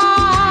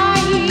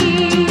आई।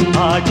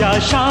 आजा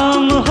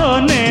शाम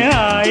होने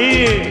आई,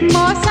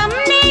 मौसम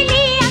ने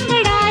ली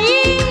अंगड़ाई।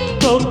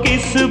 तो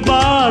किस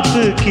बात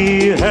की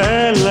है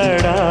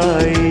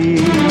लड़ाई।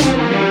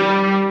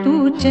 तू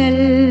चल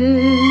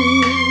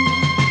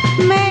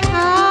मैं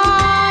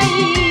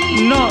आई।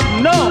 नो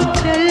नो,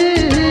 चल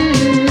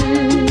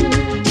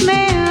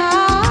मैं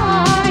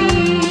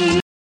आई।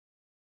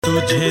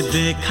 तुझे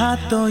देखा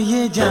तो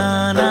ये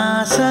जाना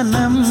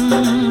सनम,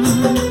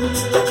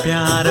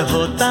 प्यार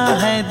होता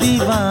है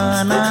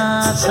दीवाना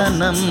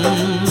सनम।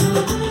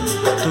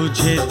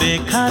 तुझे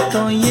देखा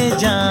तो ये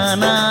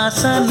जाना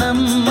सनम,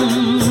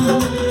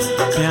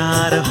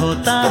 प्यार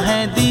होता है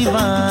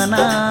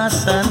दीवाना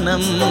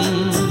सनम।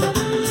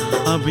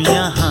 अब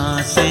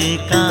यहाँ से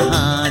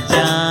कहाँ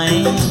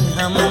जाएं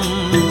हम,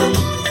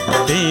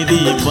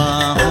 तेरी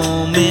बाहों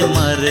में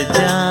मर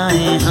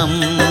जाएं हम।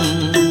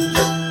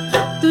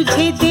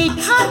 तुझे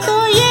देखा तो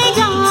ये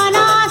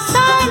जाना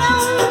सनम,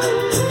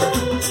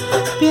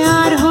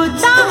 प्यार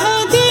होता है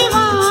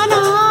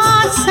दीवाना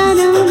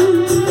सनम।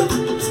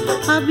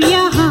 अब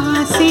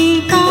यहाँ से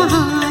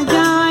कहाँ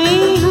जाए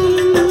हम,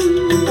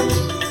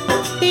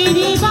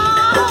 तेरी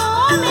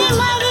बाहों में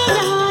मर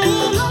जाए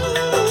हम।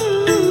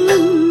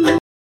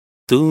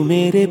 तू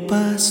मेरे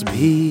पास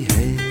भी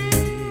है,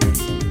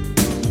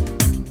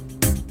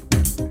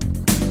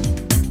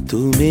 तू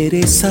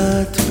मेरे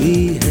साथ भी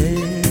है,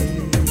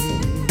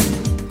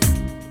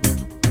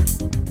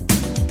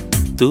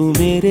 तू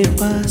मेरे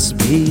पास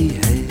भी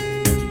है,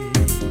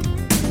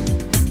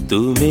 तू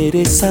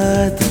मेरे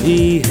साथ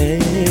भी है।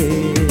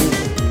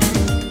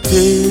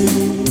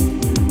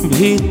 फिर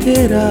भी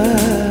तेरा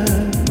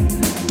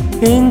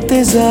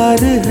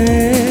इंतजार है।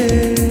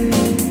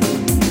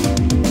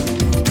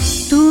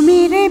 तू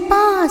मेरे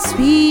पास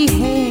भी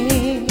है,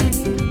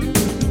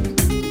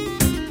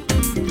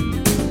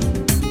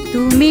 तू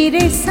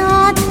मेरे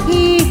साथ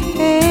भी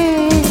है।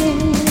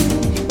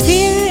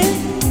 फिर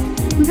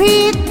भी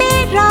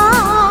तेरा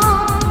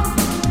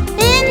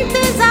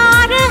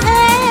इंतजार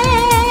है।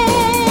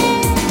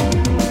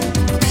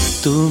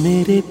 तू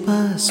मेरे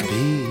पास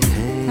भी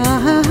है,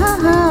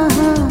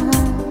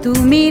 तू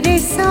मेरे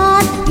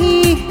साथ भी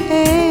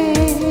है।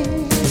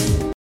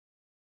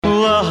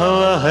 वाह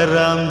वाह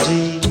राम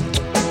जी,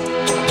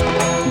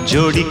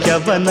 जोड़ी क्या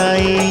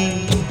बनाई,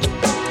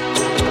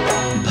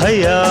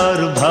 भैया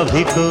और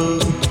भाभी को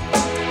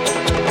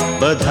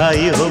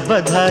बधाई हो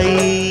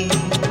बधाई।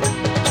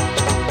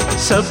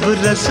 सब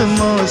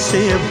रस्मों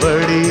से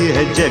बड़ी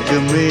है जग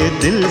में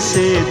दिल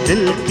से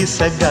दिल की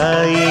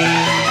सगाई।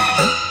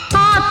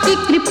 आपकी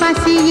कृपा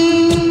से ये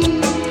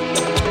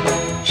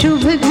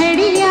शुभ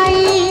घड़ी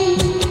आई,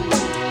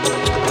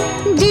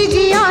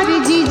 जीजी और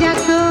जीजा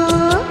को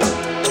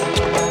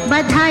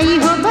बधाई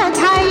हो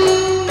बधाई।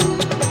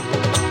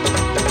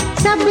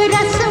 सब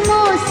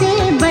रस्मों से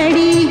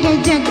बड़ी है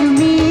जग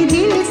में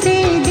दिल से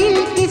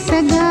दिल की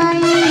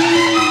सगाई।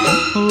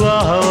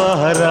 वाह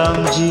वाह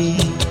राम जी,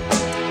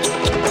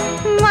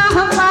 वाह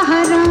वाह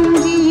राम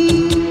जी,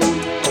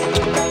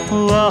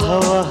 वाह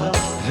वाह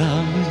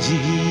राम जी।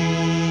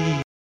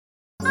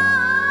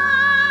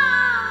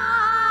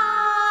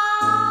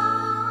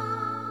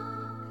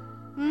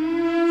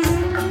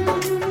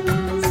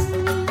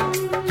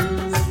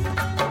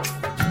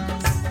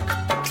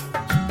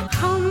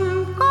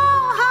 हमको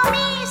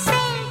हमी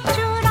से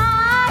चुरा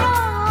लो,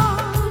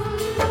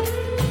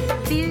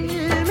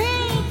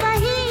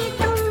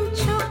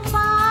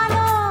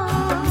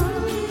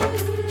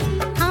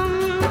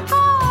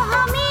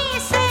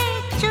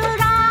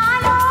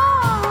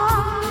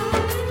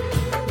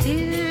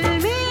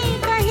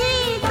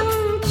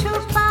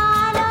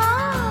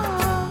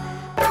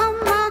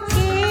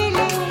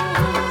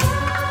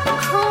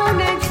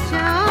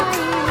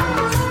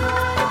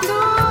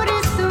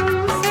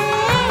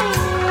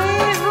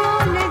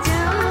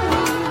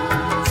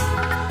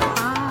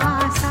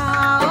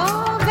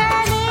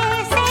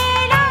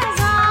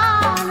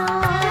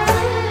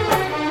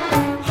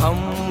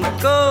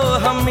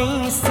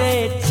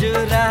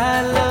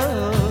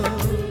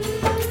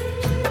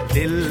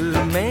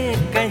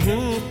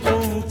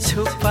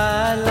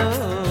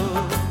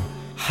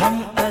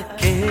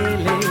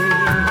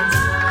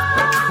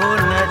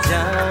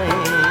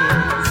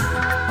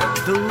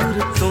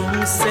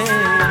 तुमसे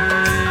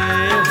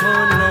हो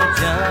न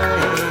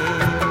जाए,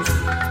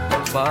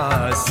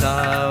 पास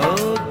आओ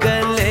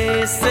गले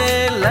से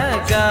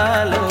लगा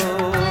लो,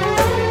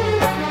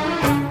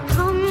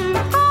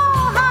 हमको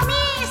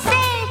हमी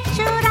से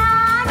चुरा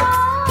लो,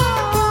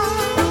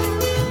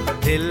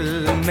 दिल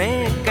में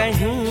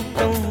कहीं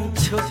तुम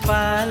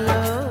छुपा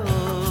लो.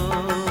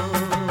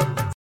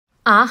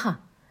 ஆஹா,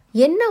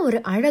 என்ன ஒரு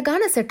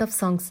அழகான செட் ஆஃப்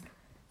சாங்ஸ்.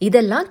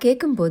 இதெல்லாம்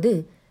கேட்கும்போது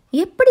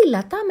எப்படி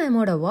லதா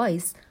மேமோட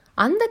வாய்ஸ்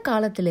அந்த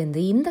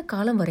காலத்துலேருந்து இந்த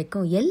காலம்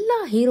வரைக்கும் எல்லா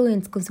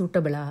ஹீரோயின்ஸ்க்கும்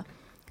சூட்டபிளா,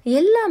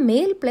 எல்லா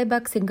மேல்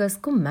பிளேபேக்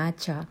சிங்கர்ஸ்க்கும்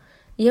மேட்சா,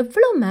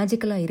 எவ்வளோ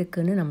மேஜிக்கலாக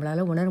இருக்குன்னு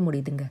நம்மளால் உணர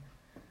முடியுதுங்க.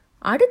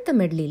 அடுத்த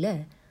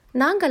மெட்லியில்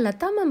நாங்கள்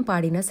லதா மேம்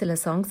பாடின சில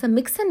சாங்ஸை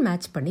மிக்ஸ் அண்ட்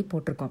மேட்ச் பண்ணி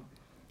போட்டிருக்கோம்.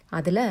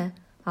 அதில்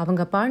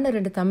அவங்க பாடின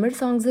 2 தமிழ்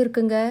சாங்ஸும்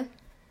இருக்குங்க.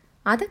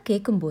 அதை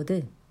கேட்கும்போது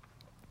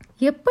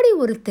எப்படி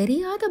ஒரு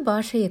தெரியாத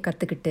பாஷையை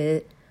கற்றுக்கிட்டு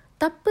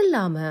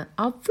தப்பில்லாமல்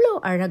அவ்வளோ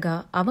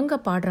அழகாக அவங்க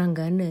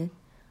பாடுறாங்கன்னு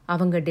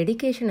அவங்க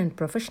டெடிகேஷன் அண்ட்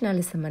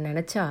ப்ரொஃபஷ்னலிசமை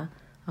நினச்சா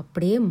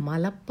அப்படியே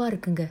மலப்பாக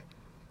இருக்குங்க.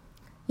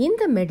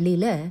 இந்த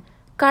மெட்லியில்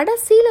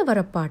கடைசியில் வர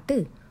பாட்டு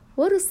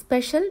ஒரு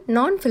ஸ்பெஷல்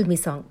நான் ஃபில்மி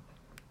சாங்.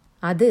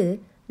 அது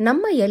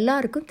நம்ம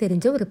எல்லாருக்கும்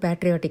தெரிஞ்ச ஒரு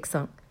பேட்ரியாட்டிக்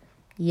சாங்.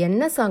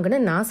 என்ன சாங்னு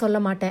நான் சொல்ல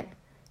மாட்டேன்,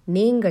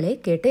 நீங்களே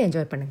கேட்டு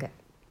என்ஜாய் பண்ணுங்கள்.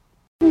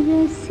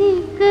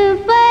 रसिक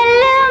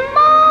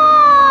बलमा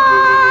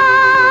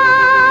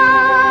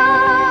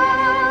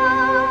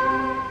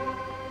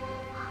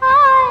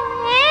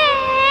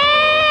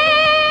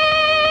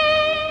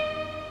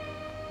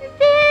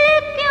दिल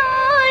क्यों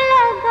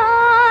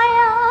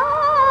लगाया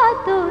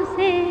तो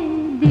से,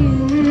 दिल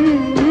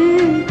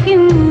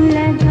क्यों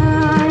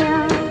लगाया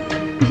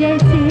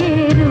जैसे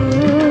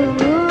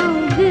रोग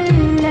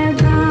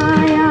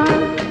लगाया,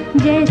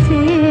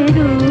 जैसे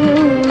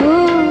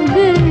रोग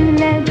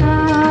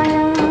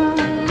लगाया.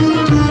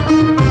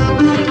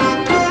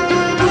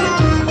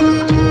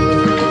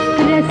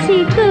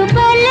 रसिक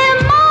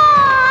बलमा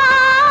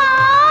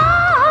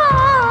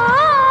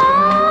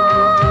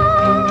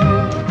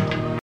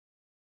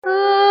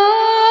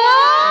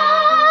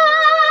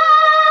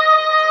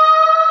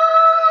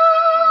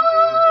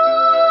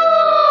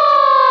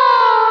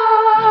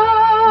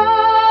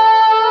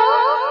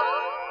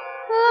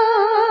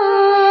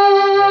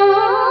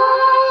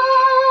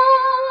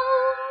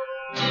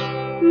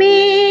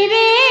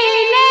मेरे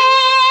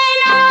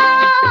नैना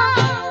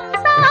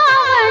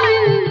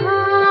सावन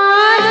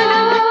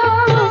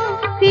भालो,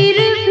 फिर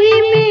भी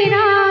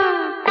मेरा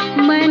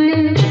मन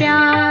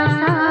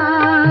प्यासा,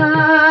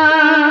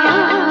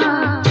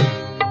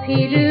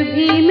 फिर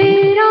भी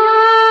मेरा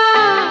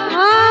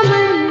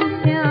मन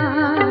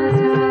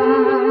प्यासा.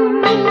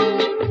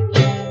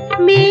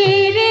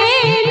 मेरे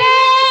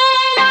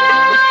नैना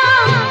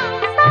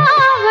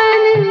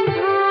सावन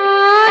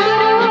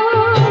भालो,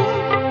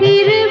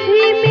 फिर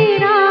भी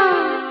मेरा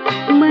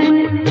मन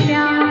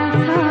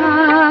प्यासा,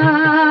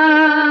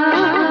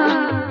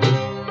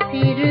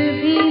 फिर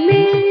भी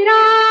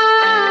मेरा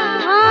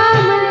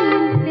मन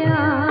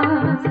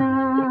प्यासा.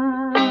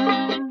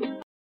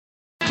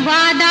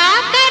 वादा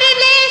कर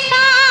ले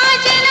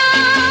साजना,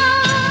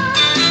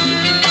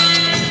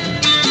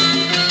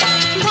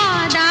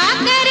 वादा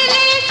कर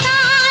ले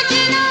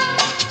साजना,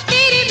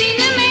 तेरे बिन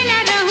मैं न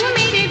रहूं,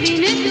 मेरे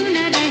बिन तू न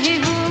रहे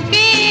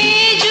होके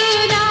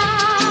जुदा.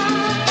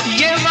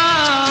 ये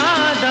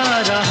वादा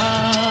रहा,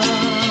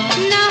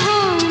 न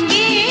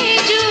होंगे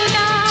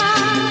जुदा,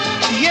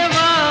 ये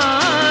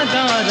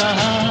वादा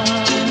रहा,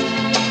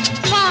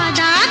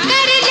 वादा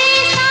कर ले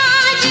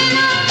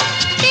साजना,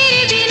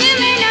 तेरे बिन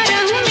मैं न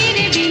रहूं,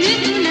 मेरे बिन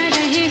तू न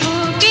रहे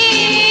होके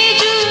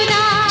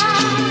जुदा.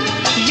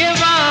 ये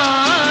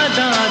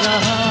वादा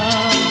रहा,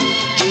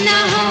 न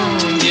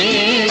होंगे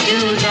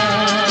जुदा,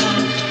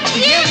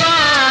 ये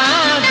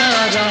वादा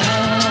रहा.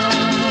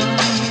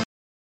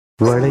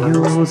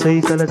 வளையோசை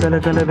கல கல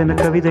கலவென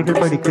கவிதைகள்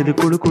படிக்குது,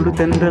 குழு குழு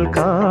தென்றல்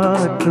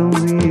காற்றும்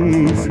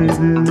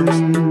வீசுது.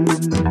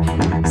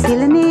 சில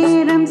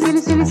நேரம்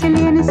சிலு சிலு சிலு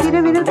என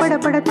சிறுவிரல்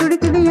படபட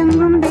துடிக்குது,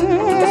 எங்கும்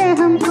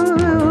தேகம்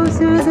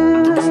கூசுது.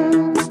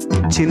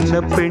 சின்ன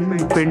பெண்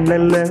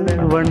பெண்ணல்ல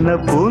வண்ண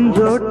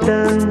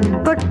பூந்தோட்டம்,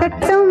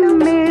 கொட்டட்டும்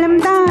மேளம்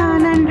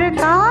தான் அன்று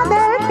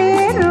காதல்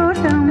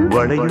தேரோட்டம்.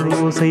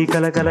 வளையோசை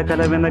கல கல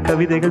கலவென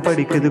கவிதைகள்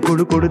படிக்குது,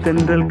 குழு குழு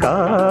தென்றல்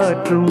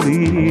காற்றும்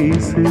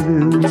வீசுது.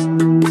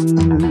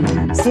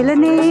 சில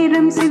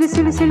நேரம் சிலு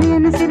சிலு சிலு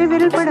என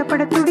சிறுவிரல்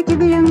படபட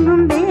துடிக்குது,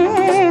 எங்கும்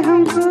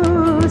தேகம்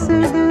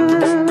கூசுது.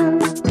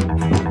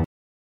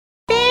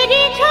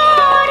 तेरी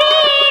छोरी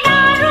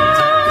डारो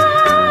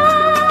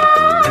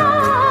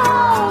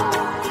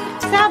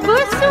सब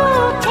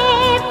सूखे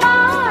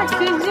पात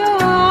जो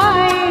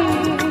आए,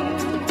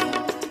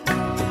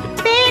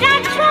 तेरा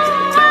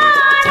छुआ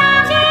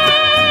लगे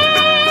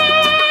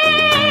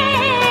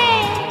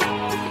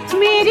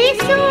मेरी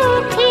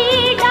सूखी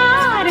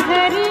डार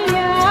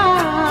हरियाए.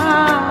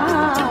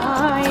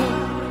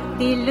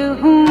 दिल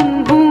हूँ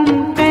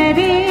करे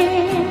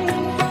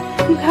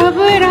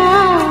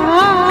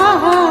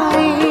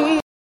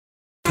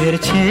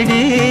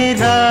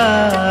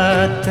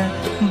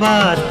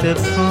बात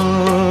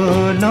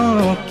फूलों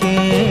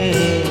की,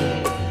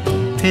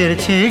 फिर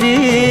छिड़ी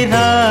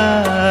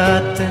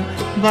रात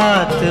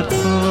बात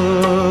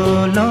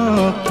फूलों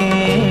की।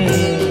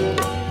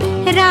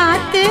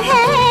 रात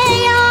है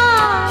या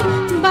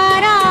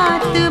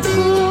बारात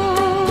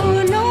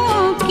फूलों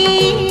की,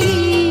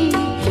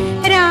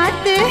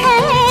 रात है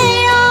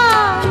या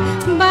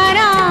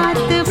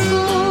बारात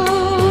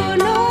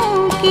फूलों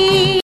की।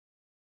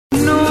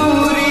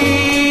 नूरी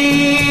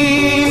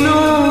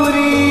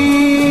नूरी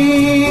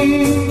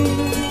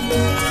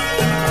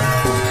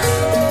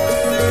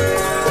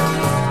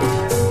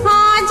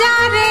आजा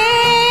रे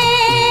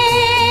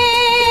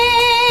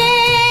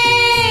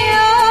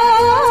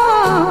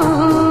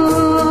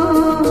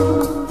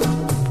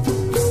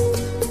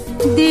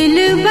दिल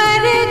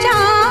बर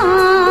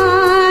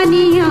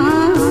जानिया,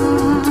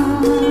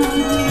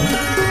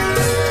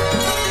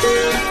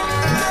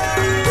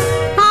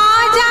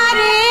 आजा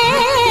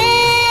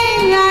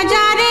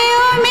रे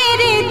ओ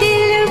मेरे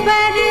दिल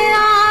बर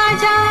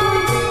आजा,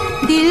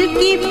 दिल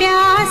की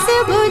प्यास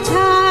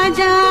बुझा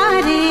जा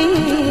रे।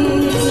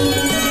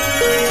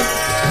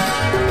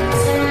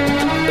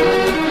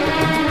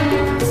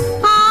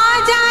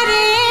 आजा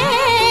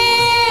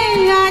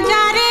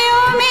रे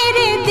ओ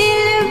मेरे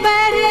दिल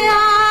बर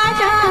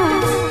आजा,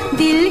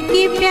 दिल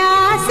की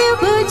प्यास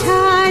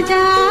बुझा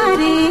जा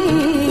रे।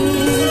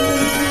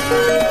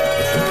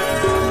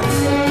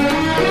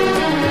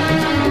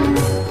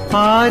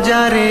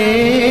 आजा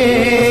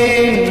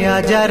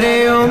रे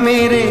ओ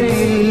मेरे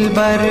दिल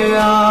बर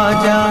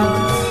आजा,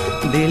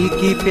 दिल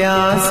की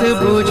प्यास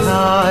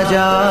बुझा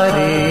जा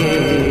रे।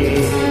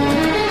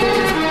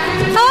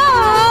 ओ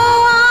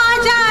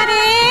आजा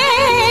रे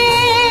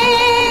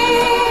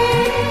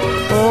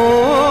ओ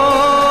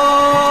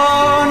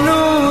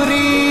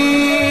नूरी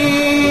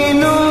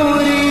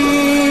नूरी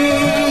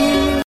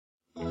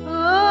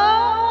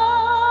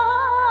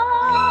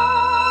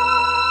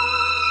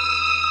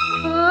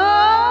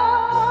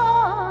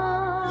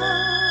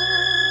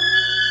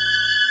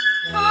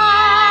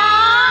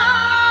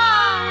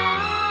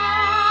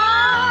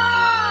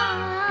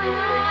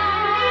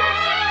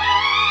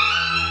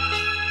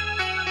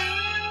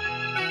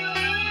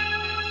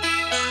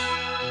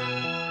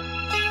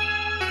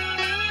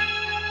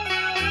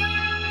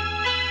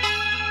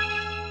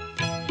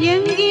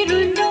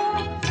எங்கிருந்தோ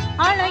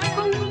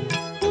அழைக்கும்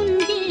உன்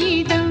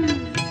கீதம்,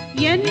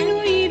 என்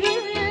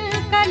உயிரில்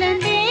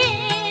கலந்தே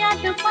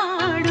அது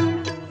பாடும்,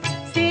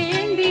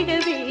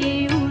 சேர்ந்திடவே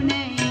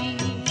உனை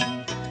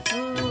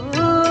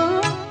ஓ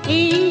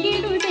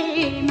ஏங்கிடுதே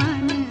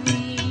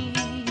மனமே,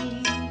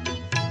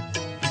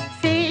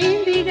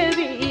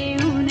 சேர்ந்திடவே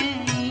உனை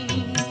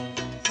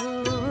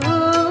ஓ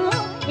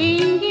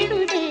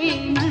ஏங்கிடுதே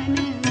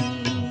மனமே.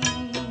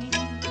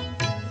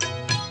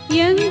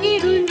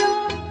 எங்கிருந்தோ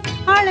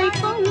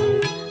அழைக்கும்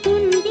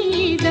உன்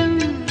கீதம்,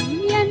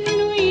 என்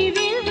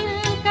உயிரில்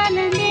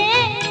கலந்தே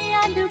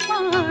அது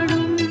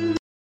பாடும்.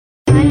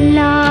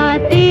 अल्लाह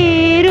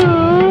तेरो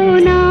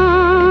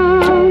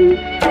नाम,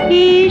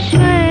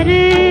 ईश्वर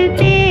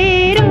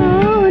तेरो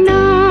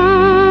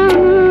नाम,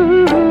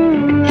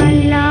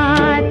 अल्लाह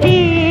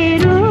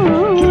तेरो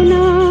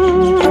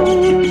नाम,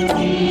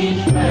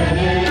 ईश्वर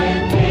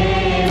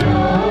तेरो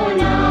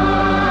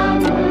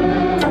नाम,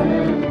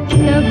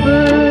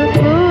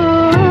 सबको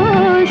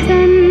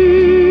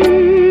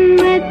सन्मति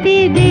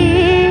दे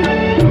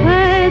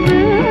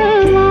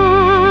भगवान,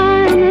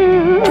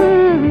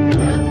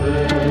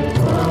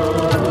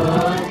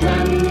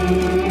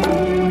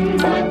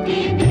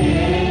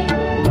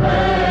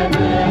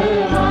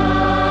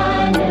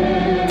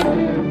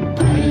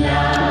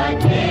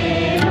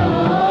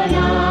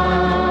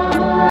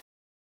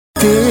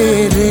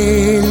 तेरे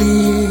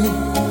लिए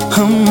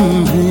हम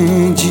हैं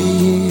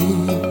जिए,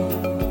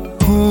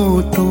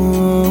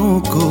 होठों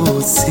को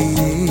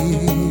सिए।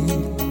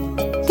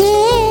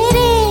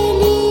 तेरे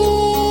लिए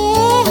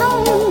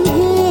हम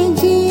हैं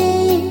जिए,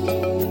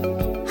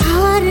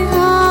 हर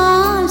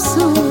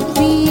आंसू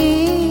पिए।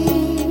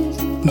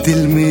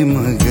 दिल में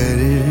मगर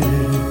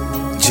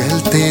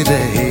जलते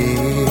रहे,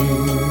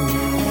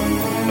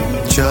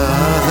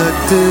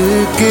 चाहत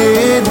के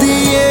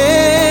दिए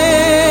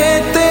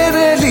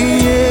तेरे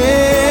लिए,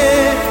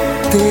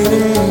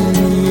 तेरे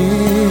लिए।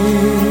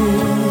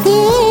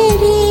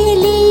 तेरे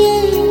लिए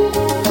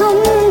हम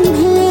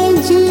हैं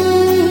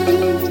जिए,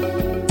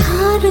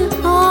 हर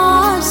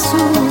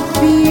आंसू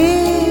पिए।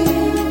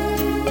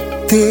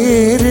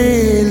 तेरे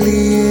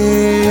लिए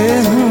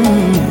हम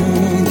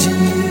हैं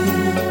जिए,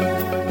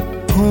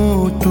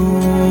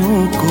 होठों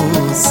को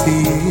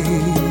सिए।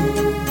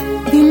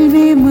 दिल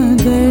में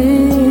मगर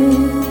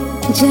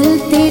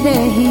जलते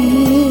रहे,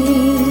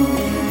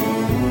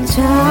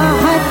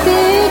 चाहत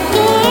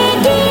के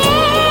दिए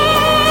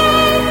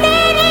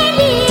तेरे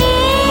लिए,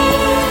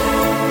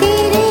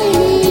 तेरे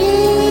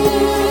लिए।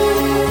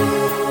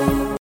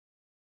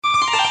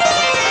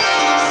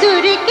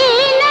 सुर की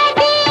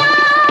नदियाँ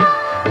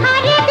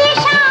हर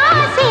दिशा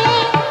से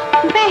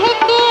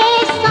बहके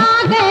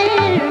सागर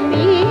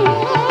में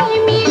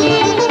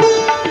मिले,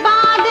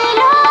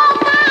 बादलों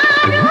का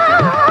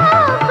रूप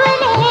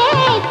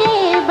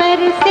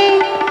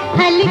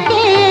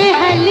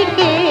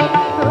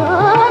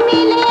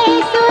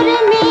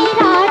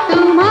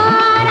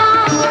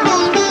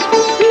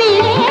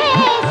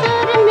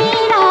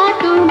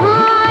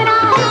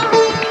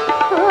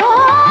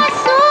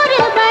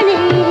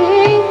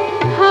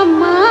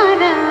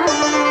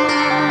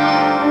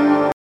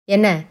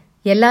என்ன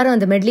எல்லாரும்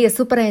அந்த மெட்லியை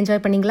சூப்பராக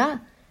என்ஜாய் பண்ணீங்களா?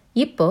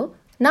 இப்போ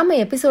நம்ம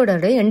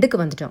எபிசோடோட எண்டுக்கு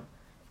வந்துட்டோம்.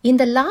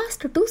 இந்த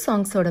லாஸ்ட் 2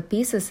 சாங்ஸோட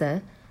பீசஸை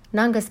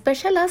நாங்கள்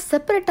ஸ்பெஷலாக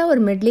செப்பரேட்டாக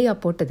ஒரு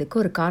மெட்லியாக போட்டதுக்கு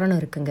ஒரு காரணம்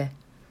இருக்குங்க.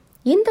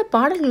 இந்த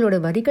பாடல்களோட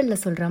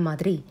வரிகளில் சொல்கிற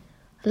மாதிரி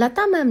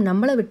லதா மேம்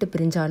நம்மளை விட்டு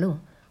பிரிஞ்சாலும்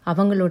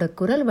அவங்களோட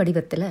குரல்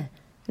வடிவத்தில்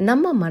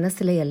நம்ம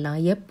மனசில் எல்லாம்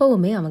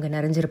எப்போவுமே அவங்க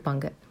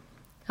நிறைஞ்சிருப்பாங்க.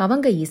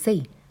 அவங்க இசை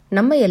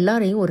நம்ம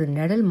எல்லாரையும் ஒரு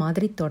நிழல்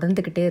மாதிரி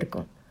தொடர்ந்துக்கிட்டே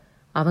இருக்கும்.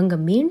 அவங்க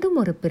மீண்டும்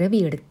ஒரு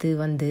பிறவி எடுத்து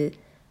வந்து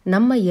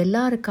நம்ம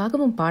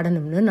எல்லாருக்காகவும்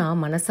பாடணும்னு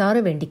நான் மனசார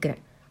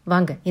வேண்டிக்கிறேன்.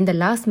 வாங்க இந்த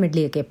லாஸ்ட்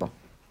மெட்லியை கேட்போம்.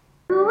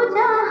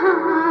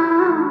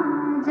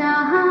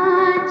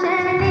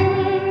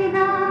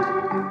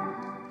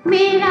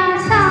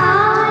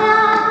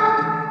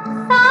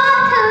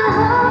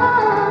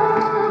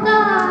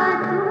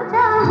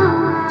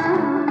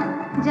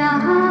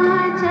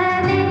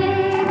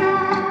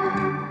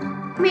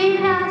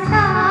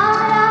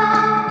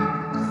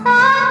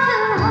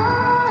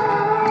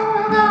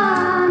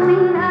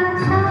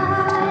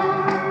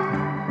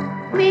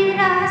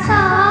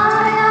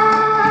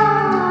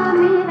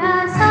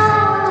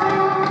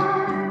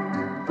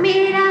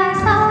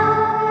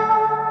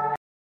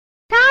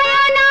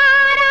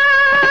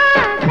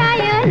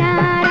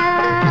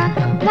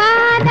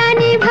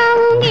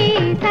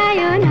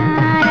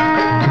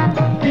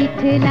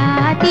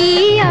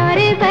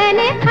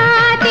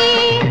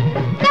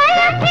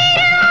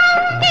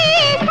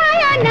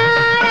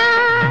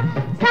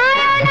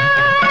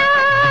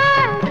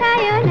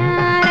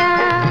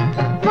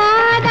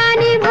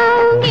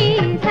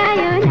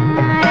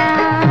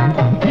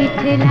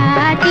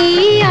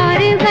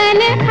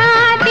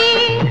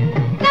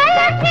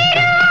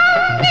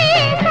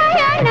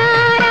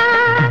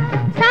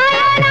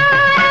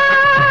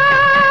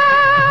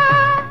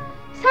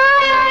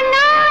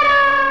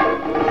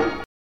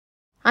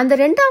 அந்த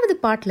 2வது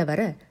பாட்டில்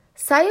வர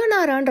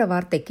சயோனாரான்ற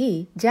வார்த்தைக்கு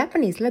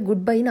ஜாப்பனீஸில்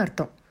குட் பைன்னு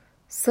அர்த்தம்.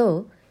 ஸோ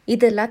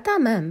இது லதா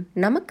மேம்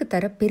நமக்கு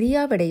தர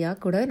பிரியாவிடையாக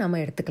கூட நம்ம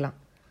எடுத்துக்கலாம்.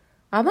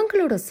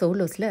 அவங்களோட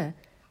சோலோஸில்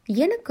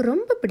எனக்கு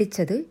ரொம்ப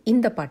பிடிச்சது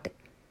இந்த பாட்டு.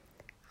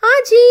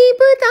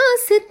 அஜீப்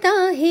தாஸ்தா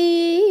ஹே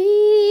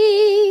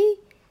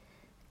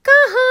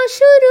கஹா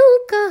ஷுரு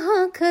கஹா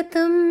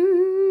கதம்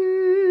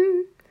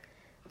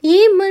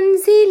ये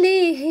मंजिले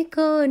है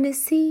कौन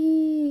सी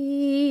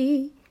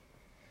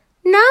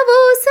ना वो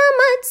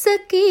समझ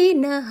सके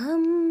न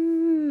हम.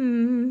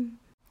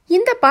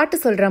 இந்த பாட்டு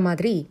சொல்ற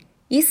மாதிரி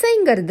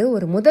இசைங்கிறது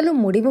ஒரு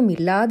முதலும் முடிவும்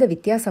இல்லாத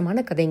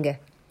வித்தியாசமான கதைங்க.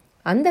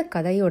 அந்த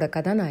கதையோட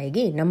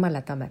கதாநாயகி நம்ம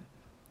Latha ma'am.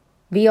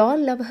 We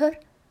all love her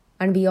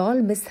and we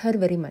all miss her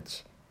very much.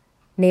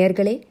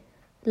 நேயர்களே,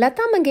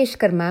 லதா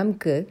மங்கேஷ்கர்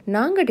மேம்க்கு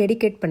நாங்கள்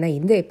டெடிகேட் பண்ண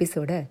இந்த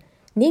எபிசோடை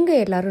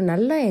நீங்கள் எல்லாரும்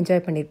நல்லா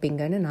என்ஜாய்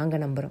பண்ணியிருப்பீங்கன்னு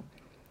நாங்கள் நம்புகிறோம்.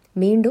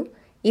 மீண்டும்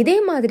இதே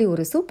மாதிரி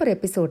ஒரு சூப்பர்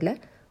எபிசோடில்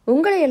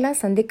உங்களை எல்லாம்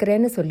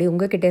சந்திக்கிறேன்னு சொல்லி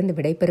உங்ககிட்டேருந்து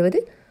விடைபெறுவது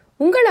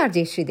உங்கள்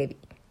ஆர்ஜே ஸ்ரீதேவி.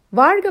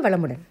 வாழ்க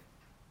வளமுடன்.